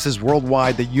 million businesses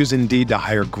worldwide that use Indeed to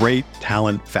hire great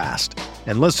talent fast.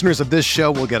 And listeners of this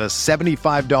show will get a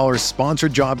 $75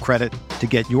 sponsored job credit to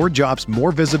get your jobs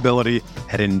more visibility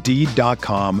at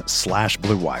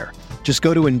Indeed.com/Blue Wire. Just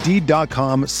go to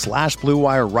Indeed.com/Blue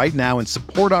Wire right now and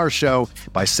support our show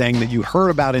by saying that you heard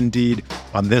about Indeed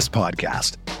on this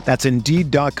podcast. That's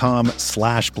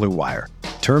Indeed.com/Blue Wire.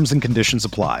 Terms and conditions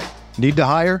apply. Need to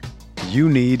hire? You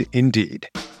need Indeed.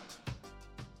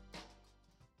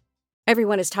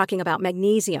 Everyone is talking about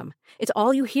magnesium. It's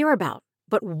all you hear about.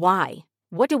 But why?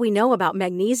 What do we know about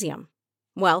magnesium?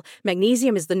 Well,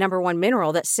 magnesium is the number one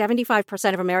mineral that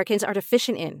 75% of Americans are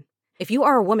deficient in. If you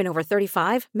are a woman over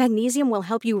 35, magnesium will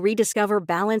help you rediscover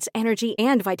balance, energy,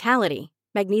 and vitality.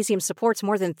 Magnesium supports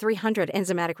more than 300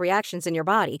 enzymatic reactions in your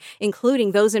body,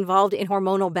 including those involved in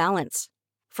hormonal balance.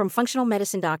 From functional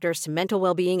medicine doctors to mental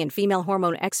well-being and female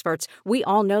hormone experts, we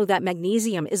all know that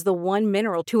magnesium is the one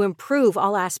mineral to improve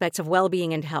all aspects of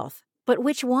well-being and health. But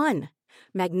which one?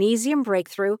 Magnesium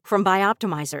Breakthrough from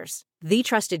Bioptimizers, the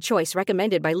trusted choice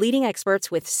recommended by leading experts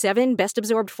with 7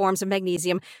 best-absorbed forms of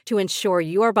magnesium to ensure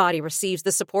your body receives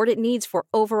the support it needs for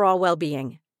overall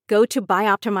well-being. Go to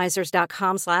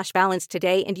bioptimizers.com/balance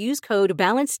today and use code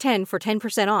BALANCE10 for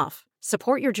 10% off.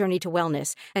 Support your journey to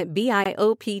wellness at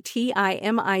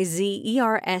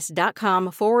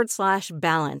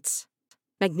bioptimizers.com/balance.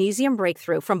 Magnesium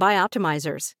Breakthrough from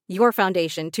Bioptimizers, your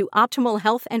foundation to optimal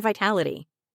health and vitality.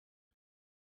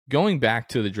 Going back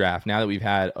to the draft, now that we've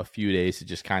had a few days to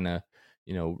just kind of,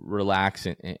 relax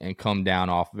and come down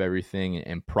off of everything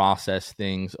and process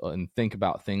things and think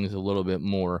about things a little bit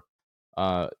more.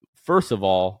 First of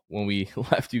all, when we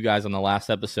left you guys on the last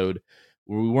episode,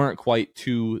 we weren't quite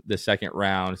to the second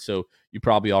round, so you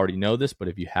probably already know this, but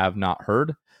if you have not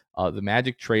heard, the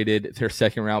Magic traded their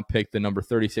second round pick, the number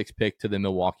 36 pick, to the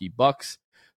Milwaukee Bucks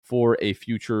for a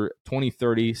future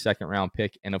 2030 second round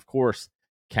pick, and of course,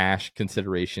 cash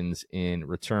considerations in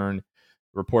return,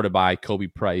 reported by Kobe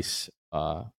Price,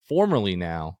 formerly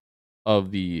now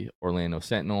of the Orlando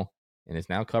Sentinel, and is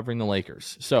now covering the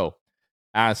Lakers. So,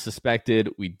 as suspected,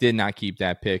 we did not keep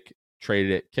that pick,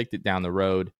 traded it, kicked it down the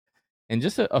road, and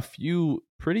just a few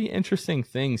pretty interesting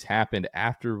things happened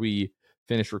after we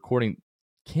finished recording.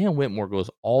 Cam Whitmore goes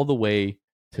all the way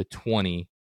to 20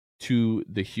 to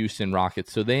the Houston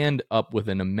Rockets. So they end up with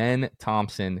an Amen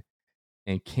Thompson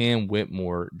and Cam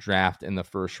Whitmore draft in the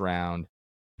first round.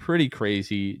 Pretty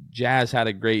crazy. Jazz had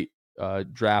a great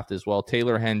draft as well.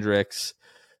 Taylor Hendricks,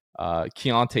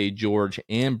 Keontae George,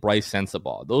 and Bryce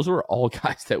Sensabaugh. Those were all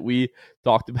guys that we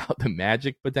talked about the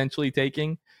Magic potentially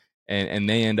taking, and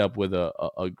they end up with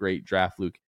a great draft,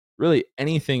 Luke. Really,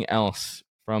 anything else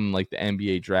from like the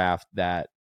NBA draft that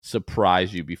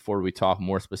surprised you before we talk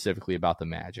more specifically about the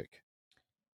Magic?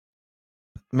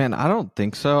 Man, I don't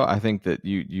think so. I think that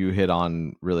you hit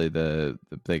on really the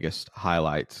biggest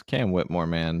highlights. Cam Whitmore,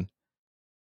 man,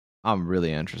 I'm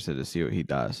really interested to see what he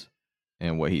does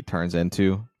and what he turns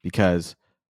into, because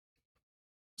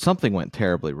something went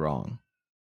terribly wrong.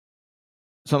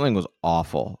 Something was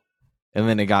awful. And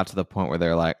then it got to the point where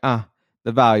they're like, the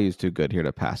value is too good here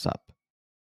to pass up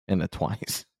in the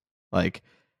 20s. Like,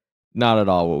 not at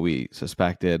all what we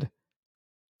suspected.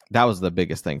 That was the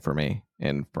biggest thing for me,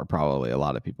 and for probably a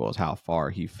lot of people, is how far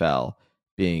he fell,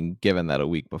 being given that a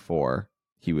week before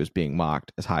he was being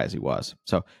mocked as high as he was.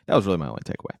 So that was really my only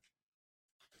takeaway.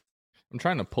 I'm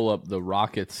trying to pull up the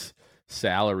Rockets'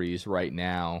 salaries right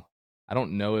now. I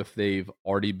don't know if they've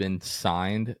already been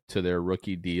signed to their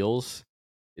rookie deals.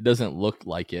 It doesn't look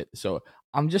like it. So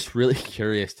I'm just really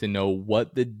curious to know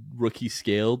what the rookie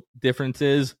scale difference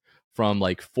is from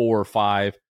like 4 or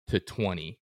 5 to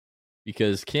 20.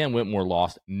 Because Cam Whitmore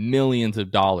lost millions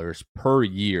of dollars per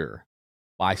year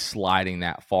by sliding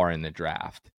that far in the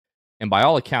draft. And by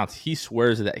all accounts, he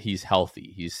swears that he's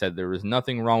healthy. He said there was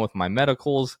nothing wrong with my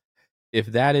medicals. If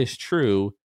that is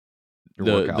true,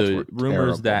 the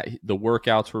rumors that the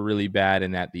workouts were really bad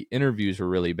and that the interviews were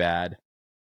really bad,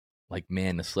 like,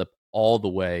 man, to slip all the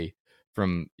way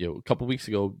from, a couple weeks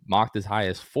ago, mocked as high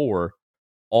as 4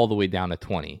 all the way down to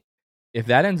 20. If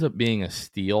that ends up being a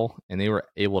steal and they were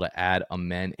able to add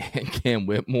Amen and Cam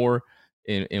Whitmore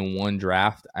in one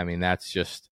draft, I mean, that's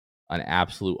just an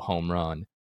absolute home run.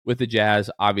 With the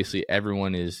Jazz, obviously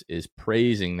everyone is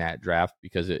praising that draft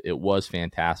because it was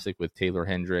fantastic with Taylor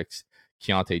Hendricks,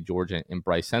 Keontae George, and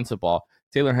Bryce Sensabaugh.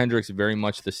 Taylor Hendricks, very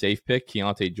much the safe pick.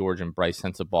 Keontae George and Bryce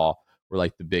Sensabaugh were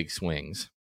like the big swings.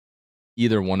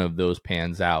 Either one of those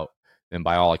pans out, then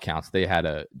by all accounts, they had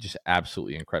a just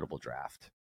absolutely incredible draft.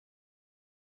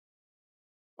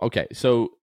 Okay, so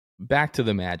back to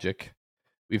the Magic.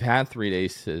 We've had 3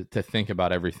 days to think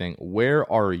about everything.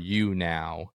 Where are you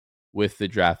now with the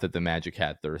draft that the Magic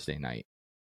had Thursday night?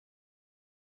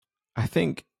 I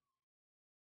think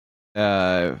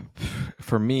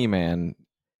for me, man,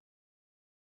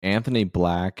 Anthony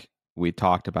Black, we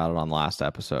talked about it on last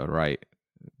episode, right?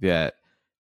 That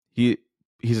he's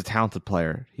a talented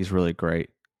player. He's really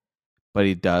great. But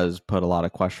he does put a lot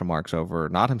of question marks over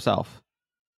not himself,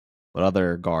 but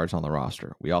other guards on the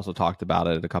roster. We also talked about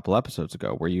it a couple episodes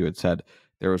ago where you had said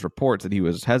there was reports that he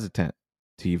was hesitant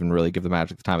to even really give the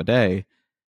Magic the time of day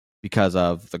because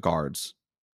of the guards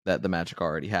that the Magic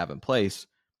already have in place.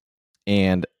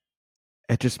 And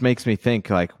it just makes me think,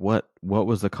 like, what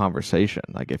was the conversation?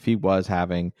 Like, if he was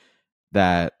having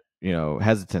that,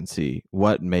 hesitancy,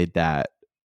 what made that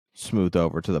smooth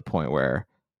over to the point where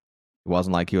it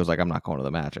wasn't like he was like, I'm not going to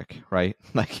the Magic, right?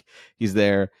 Like, he's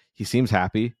there. He seems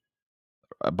happy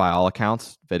by all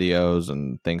accounts, videos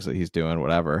and things that he's doing,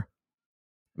 whatever.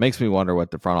 Makes me wonder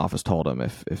what the front office told him,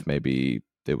 if maybe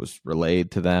it was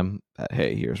relayed to them that,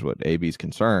 hey, here's what AB's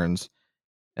concerns,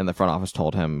 and the front office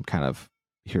told him kind of,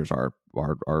 here's our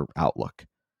outlook.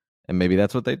 And maybe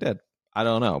that's what they did. I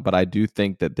don't know. But I do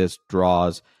think that this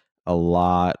draws a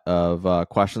lot of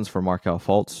questions for Markelle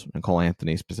Fultz and Cole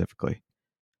Anthony specifically.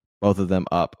 Both of them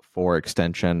up for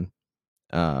extension.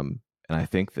 And I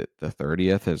think that the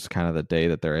 30th is kind of the day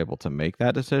that they're able to make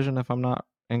that decision, if I'm not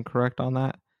incorrect on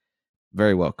that.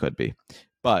 Very well could be.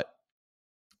 But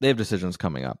they have decisions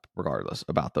coming up regardless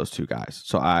about those two guys.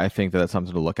 So I think that that's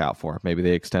something to look out for. Maybe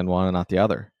they extend one and not the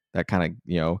other. That kind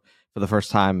of, for the first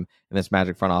time in this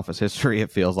Magic front office history,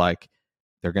 it feels like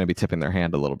they're going to be tipping their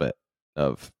hand a little bit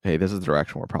of, hey, this is the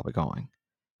direction we're probably going.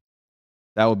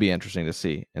 That would be interesting to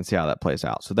see and see how that plays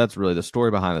out. So that's really the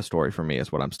story behind the story for me,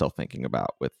 is what I'm still thinking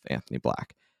about with Anthony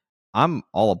Black. I'm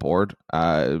all aboard,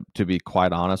 to be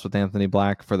quite honest, with Anthony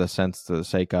Black, for the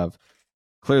sake of,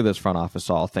 clearly this front office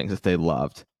saw things that they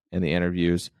loved in the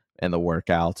interviews and the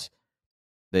workouts.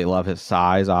 They love his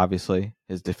size, obviously,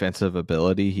 his defensive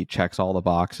ability. He checks all the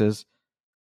boxes.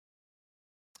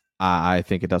 I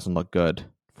think it doesn't look good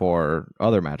for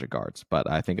other Magic guards, but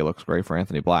I think it looks great for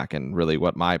Anthony Black, and really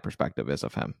what my perspective is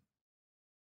of him.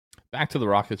 Back to the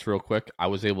Rockets real quick. I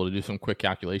was able to do some quick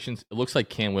calculations. It looks like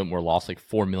Cam Whitmore lost like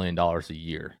 $4 million a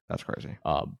year. That's crazy.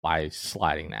 By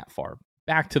sliding that far.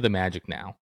 Back to the Magic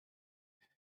now.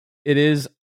 It is,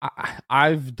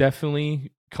 I've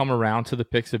definitely come around to the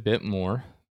picks a bit more.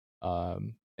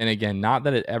 And again, not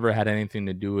that it ever had anything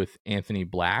to do with Anthony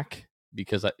Black,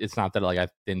 because it's not that I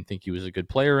didn't think he was a good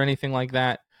player or anything like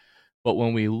that. But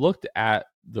when we looked at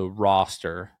the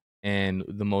roster, and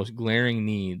the most glaring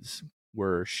needs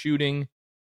were shooting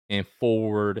and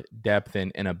forward depth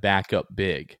and a backup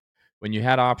big. When you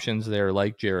had options there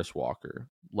like Jarace Walker,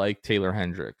 like Taylor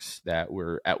Hendricks, that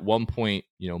were at one point,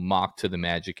 mocked to the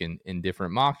Magic in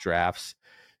different mock drafts,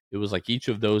 it was like each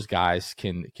of those guys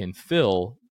can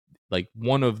fill like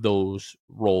one of those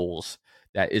roles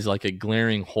that is like a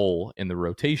glaring hole in the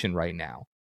rotation right now.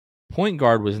 Point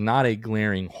guard was not a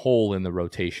glaring hole in the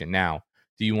rotation. Now,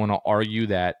 do you want to argue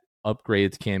that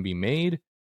upgrades can be made?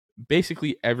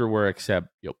 Basically everywhere except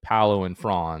Paolo and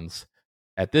Franz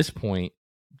at this point,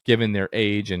 given their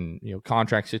age and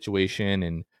contract situation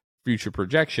and future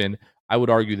projection, I would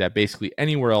argue that basically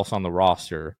anywhere else on the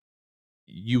roster,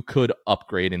 you could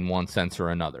upgrade in one sense or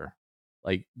another.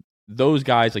 Like those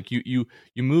guys, like you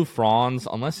move Franz,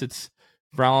 unless it's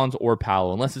Franz or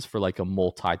Paolo, unless it's for like a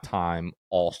multi-time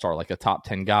all-star, like a top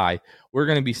 10 guy, we're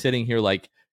going to be sitting here like,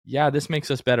 yeah, this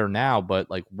makes us better now, but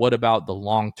like, what about the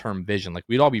long-term vision? Like,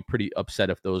 we'd all be pretty upset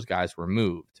if those guys were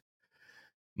moved.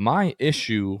 My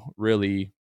issue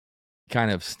really kind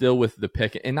of still with the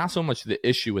pick, and not so much the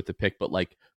issue with the pick, but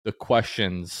like the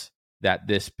questions that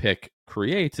this pick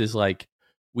creates is like,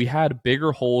 we had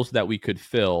bigger holes that we could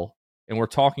fill, and we're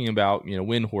talking about,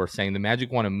 Windhorst saying the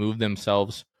Magic want to move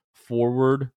themselves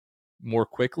forward more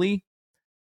quickly.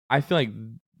 I feel like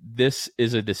this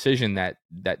is a decision that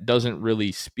doesn't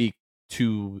really speak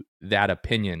to that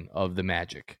opinion of the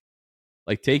Magic.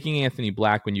 Like taking Anthony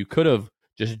Black when you could have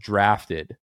just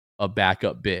drafted a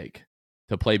backup big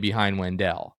to play behind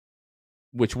Wendell,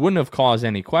 which wouldn't have caused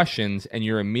any questions, and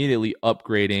you're immediately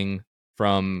upgrading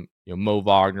from Mo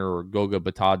Wagner or Goga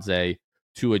Batadze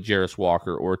to a Jarris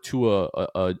Walker or to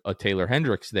a Taylor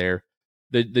Hendricks there.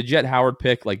 The Jet Howard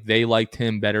pick, like they liked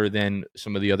him better than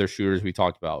some of the other shooters we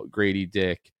talked about, Grady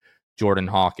Dick, Jordan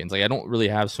Hawkins. Like I don't really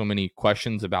have so many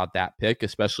questions about that pick,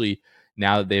 especially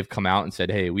now that they've come out and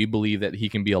said, hey, we believe that he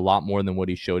can be a lot more than what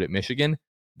he showed at Michigan.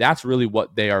 That's really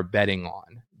what they are betting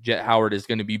on. Jet Howard is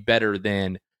going to be better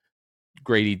than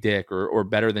Grady Dick or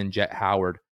better than Jet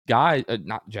Howard. Guys,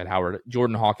 not Jet Howard,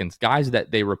 Jordan Hawkins, guys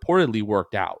that they reportedly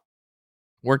worked out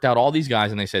all these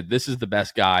guys, and they said, this is the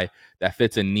best guy that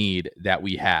fits a need that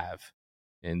we have.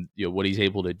 And what he's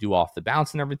able to do off the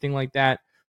bounce and everything like that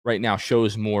right now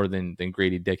shows more than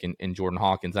Grady Dick and Jordan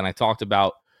Hawkins. And I talked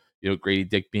about Grady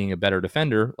Dick being a better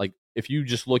defender. Like if you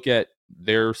just look at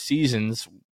their seasons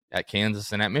at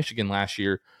Kansas and at Michigan last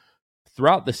year,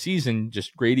 throughout the season,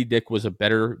 just Grady Dick was a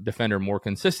better defender more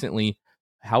consistently.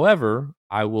 However,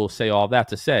 I will say all that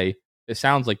to say, it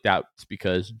sounds like that's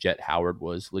because Jet Howard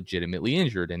was legitimately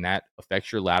injured, and that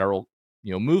affects your lateral,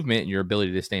 movement and your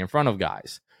ability to stay in front of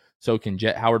guys. So can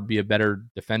Jet Howard be a better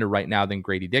defender right now than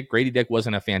Grady Dick? Grady Dick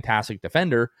wasn't a fantastic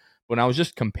defender. When I was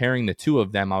just comparing the two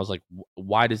of them, I was like,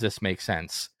 why does this make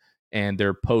sense? And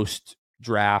their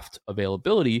post-draft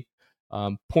availability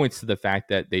points to the fact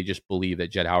that they just believe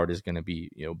that Jet Howard is going to be,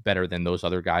 better than those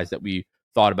other guys that we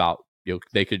thought about,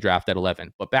 they could draft at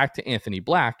 11. But back to Anthony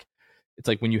Black, it's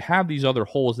like when you have these other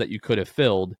holes that you could have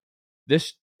filled,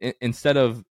 this instead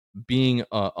of being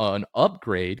an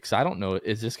upgrade, because I don't know,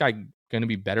 is this guy going to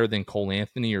be better than Cole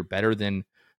Anthony or better than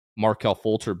Markelle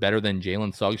Fultz or better than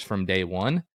Jalen Suggs from day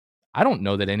one? I don't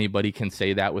know that anybody can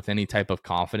say that with any type of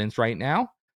confidence right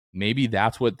now. Maybe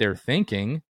that's what they're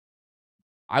thinking.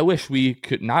 I wish we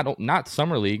could not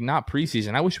summer league, not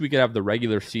preseason. I wish we could have the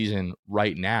regular season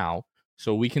right now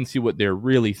so we can see what they're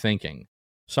really thinking.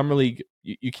 Summer league,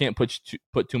 you can't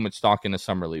put too much stock in the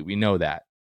summer league. We know that.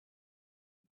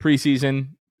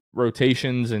 Preseason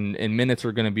rotations and minutes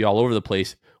are going to be all over the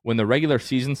place. When the regular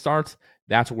season starts,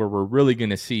 that's where we're really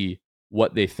going to see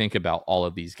what they think about all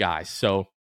of these guys. So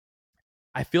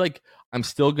I feel like I'm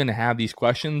still going to have these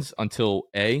questions until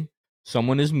A,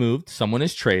 someone is moved, someone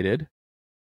is traded,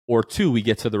 or 2, we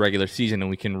get to the regular season and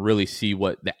we can really see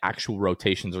what the actual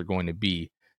rotations are going to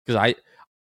be. Because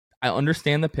I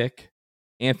understand the pick.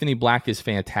 Anthony Black is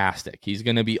fantastic. He's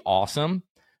going to be awesome,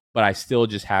 but I still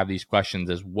just have these questions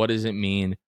as what does it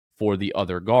mean for the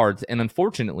other guards? And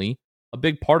unfortunately, a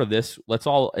big part of this, let's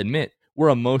all admit, we're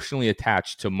emotionally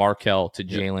attached to Markelle, to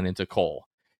Jalen, and to Cole.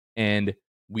 And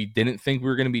we didn't think we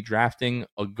were going to be drafting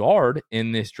a guard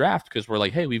in this draft because we're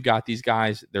like, hey, we've got these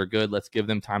guys. They're good. Let's give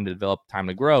them time to develop, time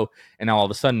to grow. And now all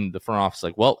of a sudden, the front office is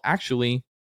like, well, actually,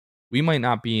 we might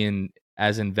not be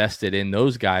as invested in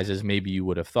those guys as maybe you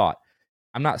would have thought.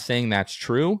 I'm not saying that's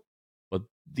true, but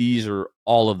these are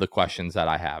all of the questions that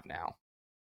I have now.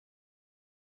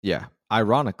 Yeah.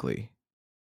 Ironically,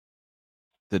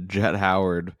 the Jet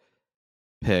Howard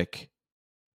pick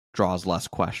draws less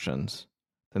questions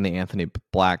than the Anthony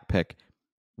Black pick,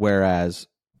 whereas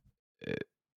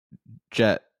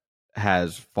Jet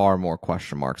has far more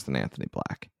question marks than Anthony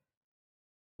Black,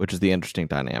 which is the interesting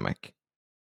dynamic.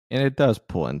 And it does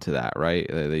pull into that, right?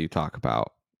 That you talk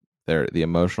about the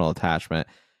emotional attachment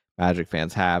Magic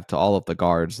fans have to all of the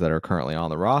guards that are currently on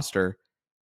the roster.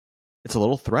 It's a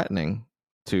little threatening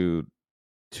to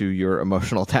your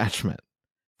emotional attachment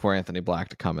for Anthony Black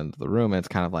to come into the room. And it's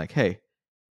kind of like, hey,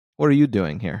 what are you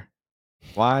doing here?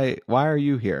 Why are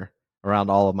you here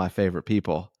around all of my favorite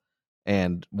people?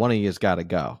 And one of you has got to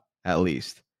go, at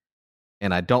least.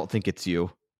 And I don't think it's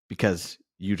you because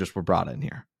you just were brought in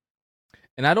here.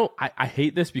 And I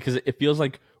hate this because it feels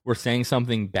like we're saying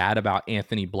something bad about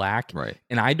Anthony Black. Right.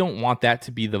 And I don't want that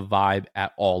to be the vibe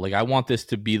at all. Like I want this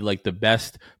to be like the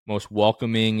best, most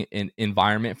welcoming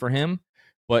environment for him.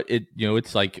 But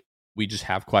it's like we just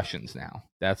have questions now.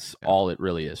 That's all it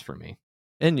really is for me.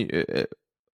 And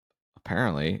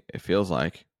apparently it feels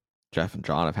like Jeff and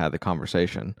John have had the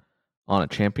conversation on a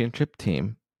championship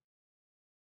team.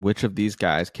 Which of these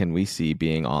guys can we see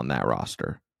being on that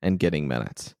roster and getting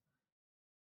minutes?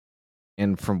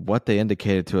 And from what they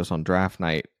indicated to us on draft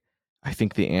night, I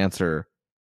think the answer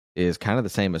is kind of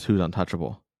the same as who's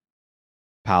untouchable.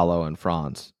 Paolo and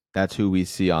Franz. That's who we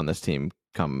see on this team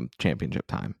come championship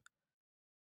time.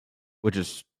 Which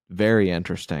is very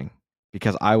interesting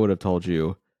because I would have told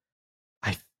you,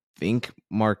 think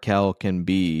Markelle can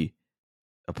be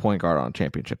a point guard on a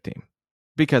championship team,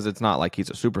 because it's not like he's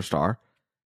a superstar,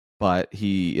 but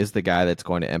he is the guy that's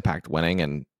going to impact winning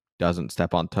and doesn't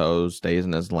step on toes, stays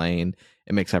in his lane.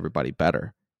 It makes everybody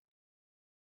better.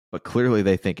 But clearly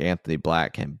they think Anthony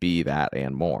Black can be that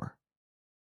and more.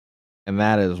 And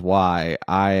that is why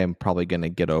I am probably going to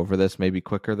get over this maybe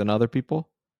quicker than other people,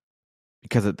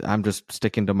 because I'm just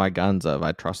sticking to my guns of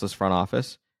I trust this front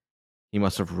office. He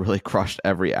must have really crushed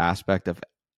every aspect of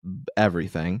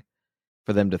everything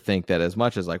for them to think that, as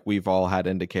much as like we've all had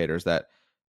indicators that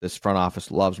this front office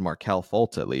loves Markelle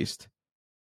Fultz, at least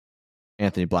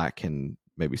Anthony Black can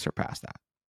maybe surpass that.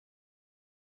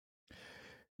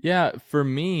 Yeah, for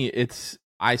me,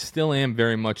 I still am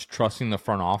very much trusting the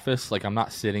front office. Like, I'm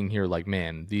not sitting here like,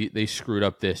 man, they screwed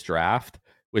up this draft,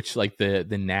 which like the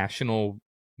national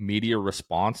media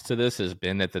response to this has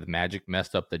been that the Magic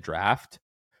messed up the draft.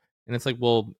 And it's like,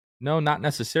 well, no, not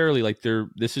necessarily. Like,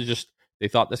 they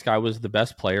thought this guy was the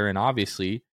best player, and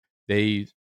obviously they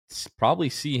probably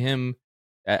see him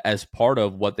as part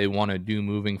of what they want to do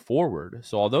moving forward.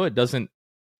 So although it doesn't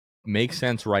make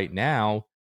sense right now,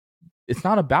 it's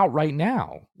not about right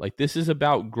now. Like, this is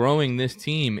about growing this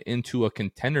team into a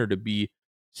contender to be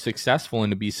successful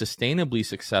and to be sustainably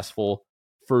successful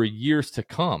for years to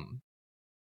come.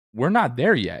 We're not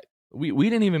there yet. We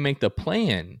didn't even make the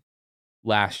play-in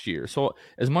last year. So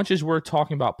as much as we're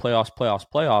talking about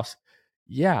playoffs,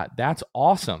 yeah, that's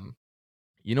awesome.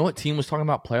 You know what team was talking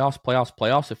about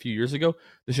playoffs a few years ago?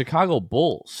 The Chicago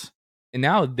Bulls. And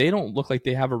now they don't look like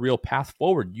they have a real path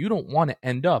forward. You don't want to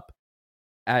end up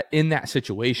in that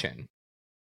situation.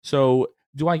 So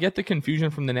do I get the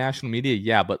confusion from the national media?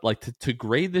 Yeah, but like to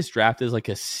grade this draft as like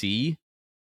a C,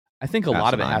 I think a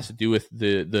lot of it has to do with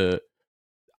the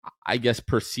I guess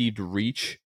perceived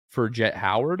reach for Jett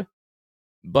Howard.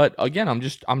 But again,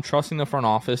 I'm trusting the front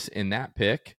office in that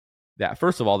pick. That,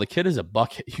 first of all, the kid is a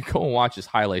bucket. You go and watch his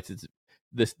highlights.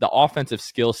 The offensive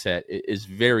skill set is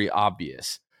very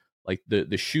obvious. Like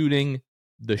the shooting,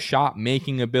 the shot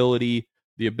making ability,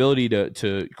 the ability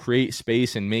to create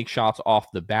space and make shots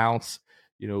off the bounce.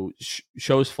 You know,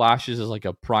 shows flashes as like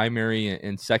a primary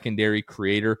and secondary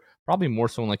creator. Probably more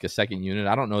so in like a second unit.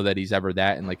 I don't know that he's ever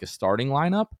that in like a starting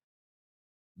lineup.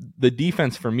 The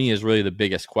defense for me is really the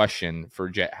biggest question for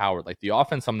Jett Howard. Like, the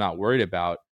offense, I'm not worried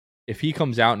about. If he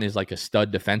comes out and is like a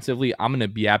stud defensively, I'm going to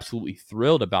be absolutely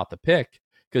thrilled about the pick,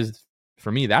 because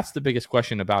for me, that's the biggest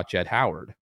question about Jett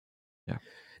Howard. Yeah.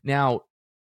 Now,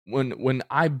 when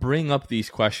I bring up these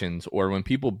questions, or when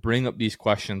people bring up these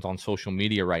questions on social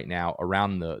media right now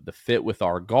around the fit with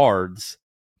our guards,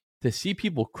 to see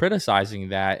people criticizing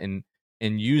that and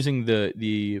using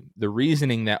the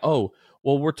reasoning that, oh,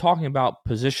 well, we're talking about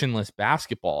positionless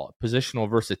basketball, positional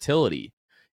versatility.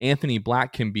 Anthony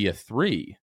Black can be a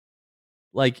 3.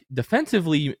 Like,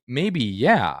 defensively, maybe,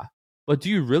 yeah. But do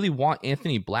you really want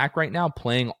Anthony Black right now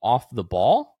playing off the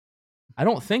ball? I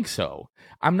don't think so.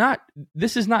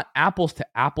 This is not apples to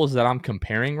apples that I'm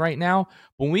comparing right now.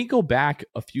 When we go back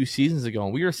a few seasons ago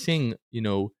and we were seeing,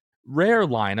 rare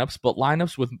lineups, but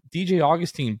lineups with DJ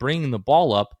Augustine bringing the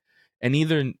ball up, and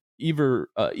either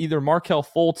Markelle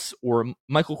Fultz or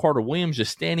Michael Carter Williams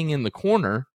just standing in the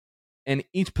corner, and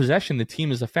each possession the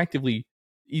team is effectively,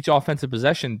 each offensive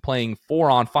possession, playing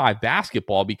 4-on-5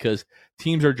 basketball because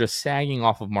teams are just sagging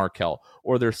off of Markelle,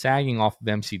 or they're sagging off of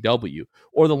MCW,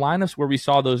 or the lineups where we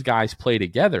saw those guys play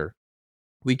together.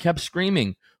 We kept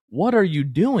screaming, "What are you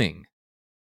doing?"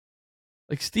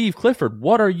 Like, Steve Clifford,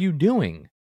 what are you doing?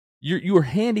 You are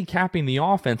handicapping the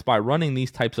offense by running these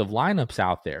types of lineups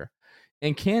out there.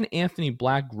 And can Anthony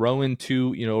Black grow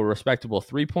into, a respectable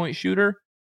 3-point shooter?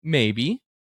 Maybe.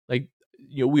 Like,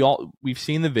 we've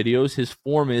seen the videos. His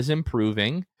form is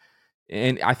improving.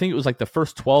 And I think it was like the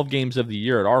first 12 games of the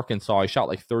year at Arkansas, he shot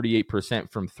like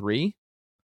 38% from 3.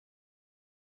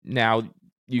 Now,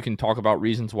 you can talk about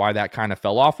reasons why that kind of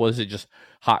fell off. Was it just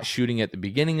hot shooting at the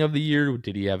beginning of the year?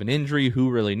 Did he have an injury?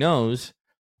 Who really knows?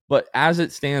 But as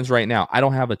it stands right now, I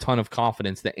don't have a ton of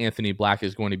confidence that Anthony Black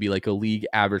is going to be like a league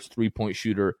average 3-point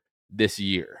shooter this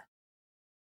year.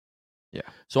 Yeah.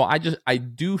 So I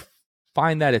do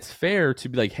find that it's fair to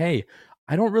be like, hey,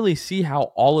 I don't really see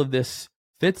how all of this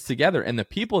fits together. And the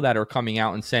people that are coming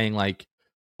out and saying like,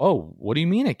 oh, what do you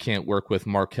mean it can't work with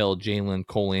Markelle, Jalen,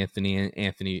 Cole Anthony, and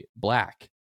Anthony Black?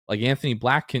 Like, Anthony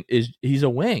Black he's a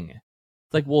wing.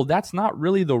 It's like, well, that's not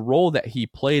really the role that he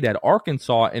played at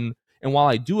Arkansas. And while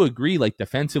I do agree, like,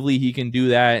 defensively he can do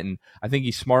that, and I think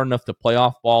he's smart enough to play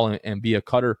off ball and be a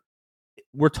cutter,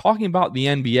 we're talking about the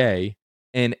NBA,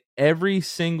 and every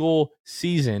single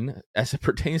season, as it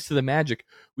pertains to the Magic,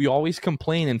 we always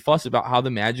complain and fuss about how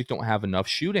the Magic don't have enough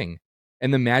shooting.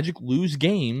 And the Magic lose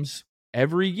games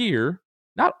every year.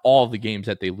 Not all the games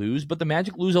that they lose, but the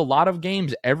Magic lose a lot of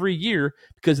games every year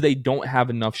because they don't have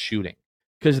enough shooting,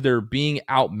 because they're being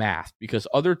outmatched, because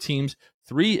other teams,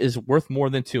 3 is worth more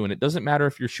than 2. And it doesn't matter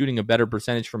if you're shooting a better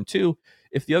percentage from 2.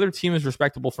 If the other team is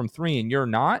respectable from 3 and you're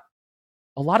not,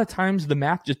 a lot of times the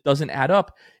math just doesn't add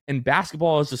up. And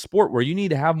basketball is a sport where you need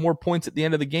to have more points at the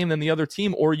end of the game than the other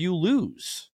team, or you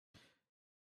lose.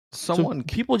 So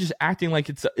people just acting like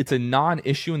it's a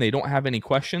non-issue and they don't have any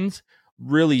questions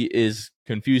really is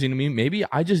confusing to me. Maybe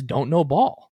I just don't know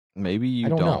ball. Maybe you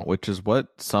don't know. Which is what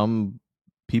some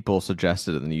people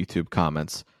suggested in the YouTube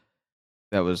comments.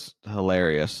 That was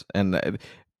hilarious. And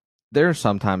there are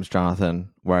sometimes, Jonathan,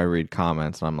 where I read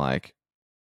comments and I'm like,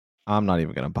 I'm not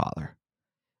even going to bother.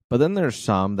 But then there's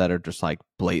some that are just like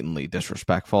blatantly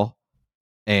disrespectful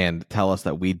and tell us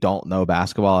that we don't know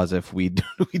basketball, as if we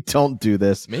don't do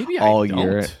this all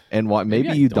year. And what maybe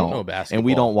you don't know basketball, and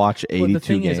we don't watch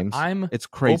 82 games. It's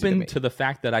crazy. Open to the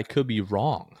fact that I could be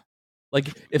wrong. Like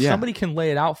if somebody can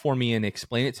lay it out for me and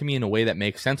explain it to me in a way that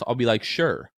makes sense, I'll be like,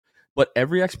 sure. But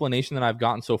every explanation that I've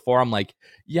gotten so far, I'm like,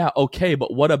 yeah, okay,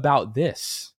 but what about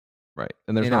this? Right.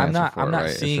 And there's I'm not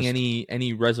seeing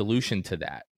any resolution to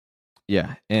that.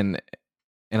 Yeah, and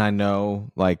I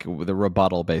know, like, the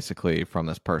rebuttal basically from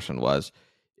this person was,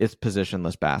 it's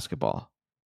positionless basketball,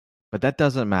 but that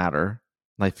doesn't matter.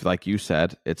 Like you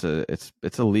said, it's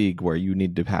a league where you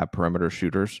need to have perimeter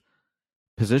shooters.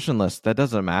 Positionless, that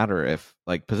doesn't matter if,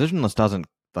 like, positionless doesn't,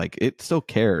 like, it still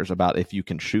cares about if you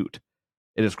can shoot.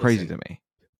 It is crazy to me.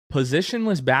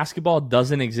 Positionless basketball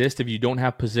doesn't exist if you don't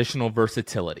have positional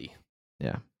versatility.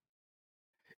 Yeah.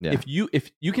 If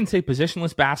you can say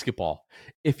positionless basketball,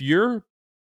 if your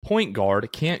point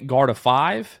guard can't guard a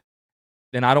 5,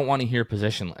 then I don't want to hear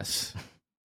positionless.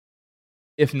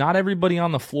 If not everybody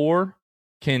on the floor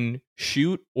can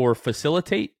shoot or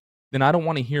facilitate, then I don't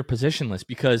want to hear positionless,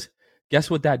 because guess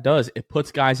what that does? It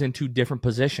puts guys into different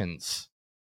positions.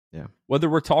 Yeah. Whether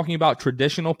we're talking about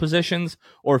traditional positions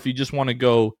or if you just want to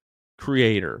go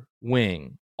creator,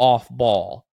 wing, off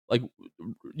ball, like,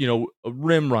 you know, a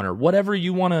rim runner, whatever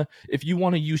you want to, if you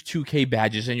want to use 2K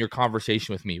badges in your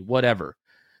conversation with me, whatever.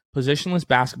 Positionless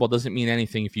basketball doesn't mean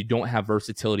anything if you don't have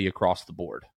versatility across the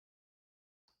board.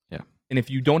 Yeah. And if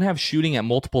you don't have shooting at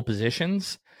multiple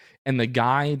positions and the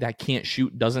guy that can't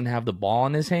shoot doesn't have the ball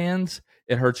in his hands,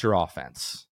 it hurts your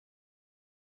offense.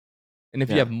 And if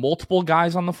you have multiple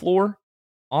guys on the floor,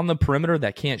 on the perimeter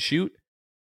that can't shoot,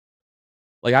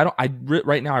 like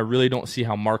right now I really don't see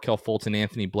how Markelle Fultz and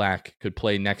Anthony Black could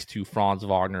play next to Franz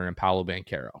Wagner and Paolo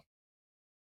Banchero.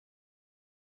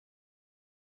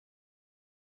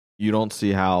 You don't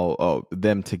see how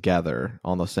them together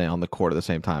on the court at the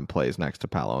same time plays next to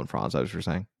Paolo and Franz, as you're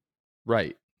saying.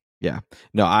 Right. Yeah.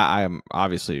 No, I am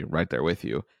obviously right there with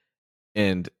you.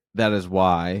 And that is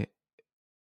why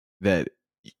that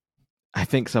I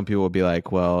think some people will be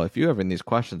like, well, if you have these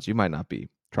questions, you might not be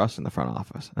trusting the front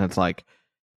office. And it's like,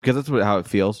 because that's how it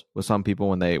feels with some people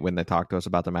when they talk to us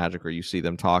about the Magic, or you see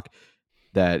them talk,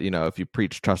 that, you know, if you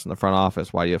preach trust in the front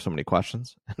office, why do you have so many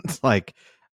questions? It's like,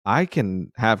 I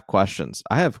can have questions.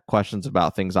 I have questions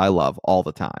about things I love all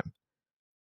the time,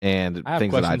 and I have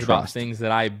things questions that I trust. About things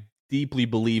that I deeply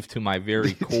believe to my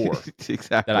very core.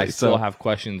 Exactly. That I still have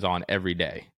questions on every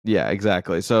day. Yeah,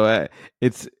 exactly. So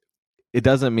it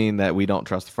doesn't mean that we don't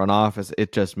trust the front office.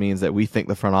 It just means that we think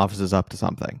the front office is up to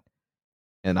something.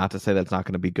 And not to say that's not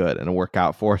going to be good and work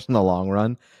out for us in the long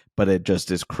run, but it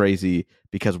just is crazy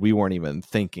because we weren't even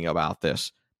thinking about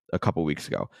this a couple weeks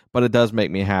ago. But it does make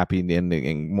me happy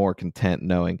and more content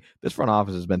knowing this front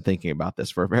office has been thinking about this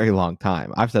for a very long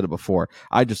time. I've said it before.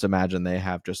 I just imagine they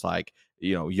have just, like,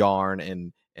 you know, yarn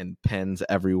and pens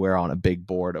everywhere on a big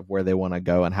board of where they want to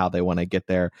go and how they want to get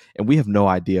there. And we have no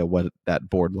idea what that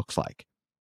board looks like.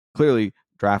 Clearly,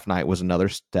 draft night was another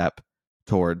step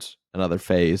towards another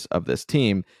phase of this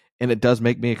team. And it does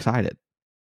make me excited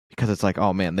because it's like,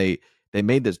 oh man, they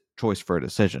made this choice for a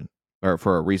decision, or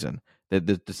for a reason. The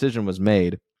decision was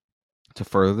made to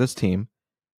further this team,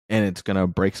 and it's going to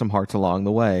break some hearts along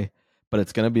the way, but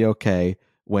it's going to be okay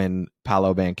when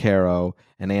Paolo Banchero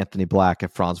and Anthony Black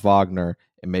and Franz Wagner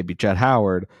and maybe Jett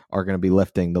Howard are going to be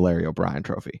lifting the Larry O'Brien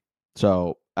trophy.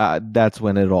 So that's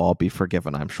when it'll all be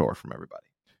forgiven, I'm sure, from everybody.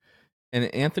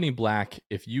 And Anthony Black,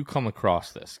 if you come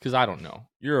across this, because I don't know,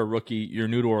 you're a rookie, you're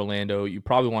new to Orlando, you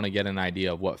probably want to get an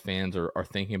idea of what fans are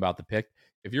thinking about the pick.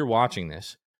 If you're watching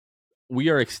this, we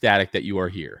are ecstatic that you are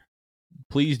here.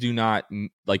 Please do not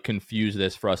confuse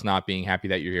this for us not being happy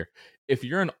that you're here. If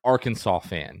you're an Arkansas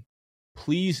fan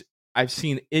please, I've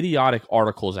seen idiotic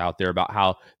articles out there about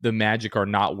how the Magic are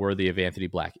not worthy of Anthony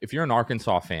Black. If you're an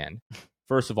Arkansas fan,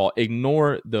 first of all,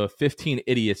 ignore the 15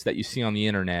 idiots that you see on the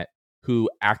internet who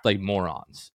act like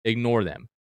morons. Ignore them.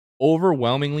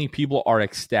 Overwhelmingly, people are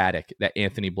ecstatic that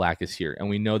Anthony Black is here. And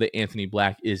we know that Anthony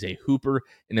Black is a hooper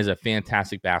and is a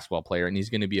fantastic basketball player. And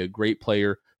he's going to be a great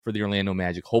player for the Orlando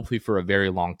Magic, hopefully for a very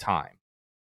long time.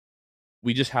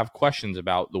 We just have questions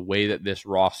about the way that this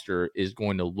roster is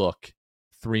going to look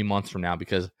 3 months from now,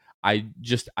 because I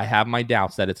have my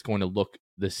doubts that it's going to look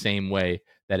the same way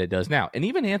that it does now. And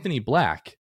even Anthony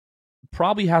Black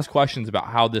probably has questions about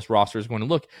how this roster is going to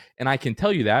look. And I can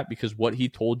tell you that because what he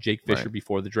told Jake Fisher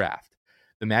before the draft.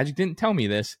 The Magic didn't tell me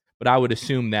this, but I would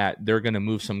assume that they're going to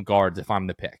move some guards if I'm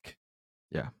the pick.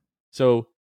 Yeah. So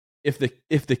if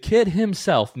the kid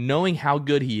himself, knowing how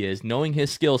good he is, knowing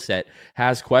his skill set,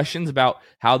 has questions about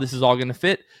how this is all going to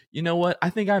fit, you know what?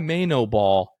 I think I may know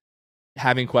ball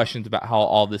having questions about how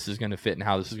all this is going to fit and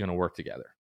how this is going to work together.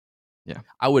 Yeah.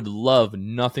 I would love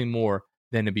nothing more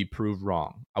than to be proved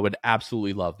wrong. I would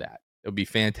absolutely love that. It would be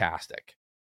fantastic.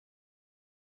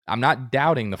 I'm not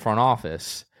doubting the front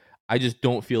office. I just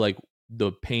don't feel like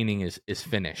the painting is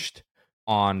finished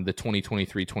on the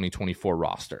 2023-2024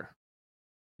 roster.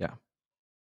 Yeah.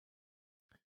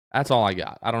 That's all I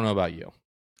got. I don't know about you.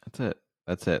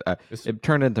 That's it. It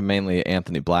turned into mainly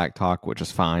Anthony Black talk, which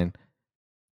is fine.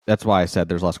 That's why I said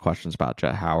there's less questions about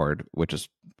Jett Howard, which is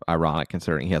ironic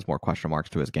considering he has more question marks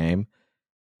to his game.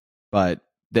 But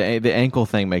the ankle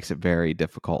thing makes it very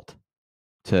difficult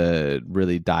to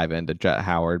really dive into Jett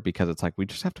Howard, because it's like we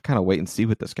just have to kind of wait and see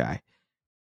with this guy.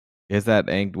 Was that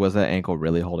ankle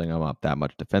really holding him up that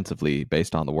much defensively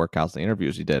based on the workouts and the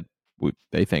interviews he did?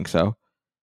 They think so.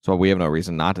 So we have no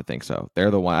reason not to think so. They're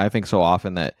the one. I think so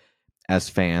often that as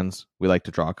fans, we like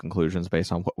to draw conclusions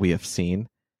based on what we have seen,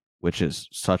 which is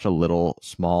such a little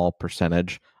small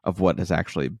percentage of what has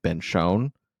actually been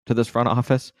shown to this front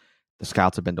office. The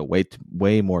scouts have been to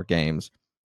way more games.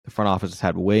 The front office has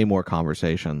had way more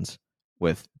conversations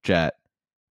with Jett.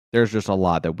 There's just a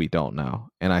lot that we don't know.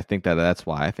 And I think that's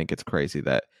why I think it's crazy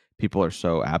that people are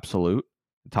so absolute,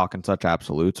 talking such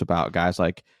absolutes about guys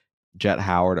like Jett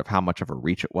Howard, of how much of a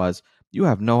reach it was. You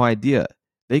have no idea.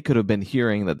 They could have been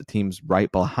hearing that the teams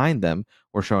right behind them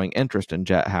were showing interest in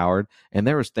Jett Howard, and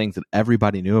there was things that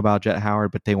everybody knew about Jett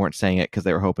Howard, but they weren't saying it because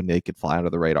they were hoping they could fly under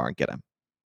the radar and get him.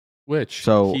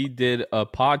 He did a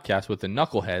podcast with the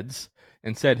Knuckleheads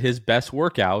and said his best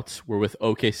workouts were with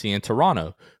OKC and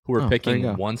Toronto, who were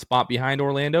picking 1 spot behind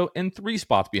Orlando and 3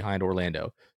 spots behind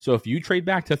Orlando. So if you trade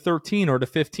back to 13 or to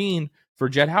 15 for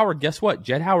Jett Howard, guess what?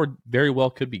 Jett Howard very well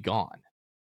could be gone.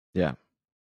 Yeah.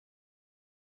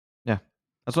 Yeah.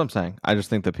 That's what I'm saying. I just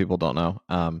think that people don't know.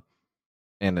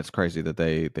 And it's crazy that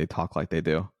they talk like they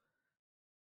do.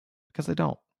 Because they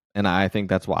don't. And I think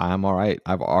that's why I'm all right.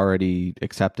 I've already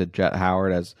accepted Jett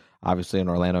Howard as obviously an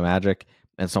Orlando Magic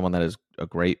and someone that is a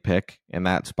great pick in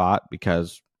that spot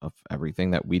because of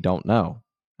everything that we don't know.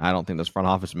 I don't think this front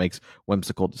office makes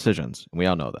whimsical decisions, and we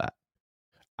all know that.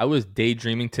 I was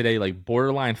daydreaming today, like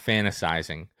borderline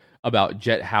fantasizing about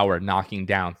Jett Howard knocking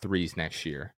down threes next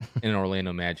year in an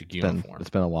Orlando Magic uniform. It's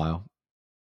been a while.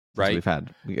 Right, we've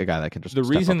had a guy that can just. The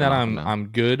reason that I'm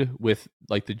good with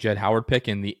like the Jett Howard pick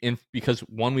and because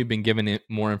one, we've been given it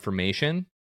more information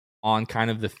on kind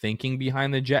of the thinking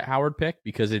behind the Jett Howard pick,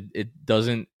 because it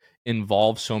doesn't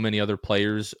involve so many other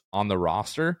players on the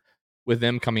roster, with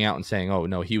them coming out and saying, "Oh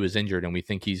no, he was injured, and we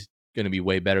think he's going to be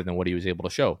way better than what he was able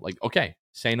to show." Like, okay,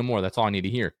 say no more. That's all I need to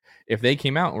hear. If they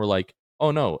came out and were like,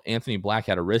 "Oh no, Anthony Black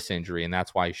had a wrist injury, and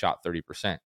that's why he shot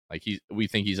 30%," like we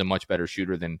think he's a much better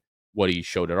shooter than what he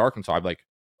showed at Arkansas, I'd be like,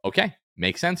 okay,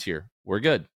 makes sense here. We're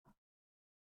good.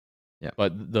 Yeah.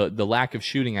 But the lack of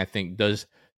shooting, I think, does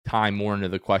tie more into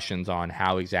the questions on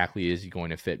how exactly is he going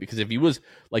to fit. Because if he was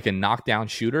like a knockdown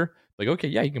shooter, like, okay,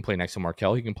 yeah, he can play next to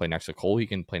Markelle, he can play next to Cole, he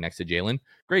can play next to Jalen.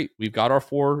 Great. We've got our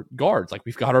 4 guards. Like,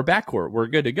 we've got our backcourt. We're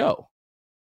good to go.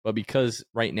 But because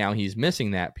right now he's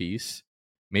missing that piece,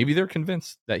 maybe they're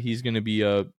convinced that he's going to be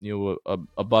a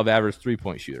above average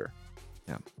 3-point shooter.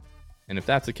 Yeah. And if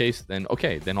that's the case, then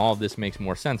okay, then all of this makes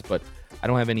more sense. But I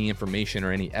don't have any information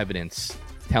or any evidence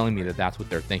telling me that that's what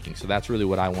they're thinking. So that's really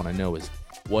what I want to know is,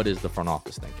 what is the front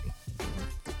office thinking?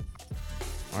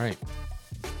 All right.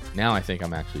 Now I think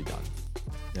I'm actually done.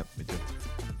 Yep, me too.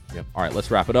 Yep. All right, let's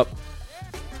wrap it up.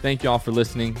 Thank you all for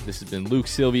listening. This has been Luke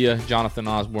Sylvia, Jonathan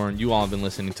Osborne. You all have been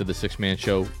listening to The Sixth Man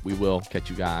Show. We will catch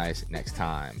you guys next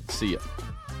time. See ya.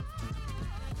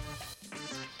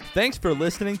 Thanks for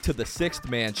listening to The Sixth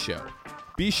Man Show.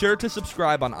 Be sure to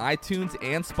subscribe on iTunes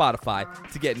and Spotify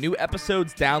to get new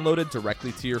episodes downloaded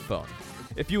directly to your phone.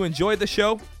 If you enjoyed the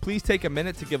show, please take a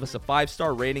minute to give us a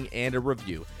 5-star rating and a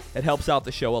review. It helps out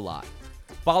the show a lot.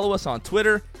 Follow us on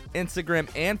Twitter, Instagram,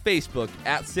 and Facebook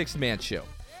at Sixth Man Show.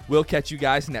 We'll catch you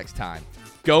guys next time.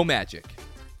 Go Magic!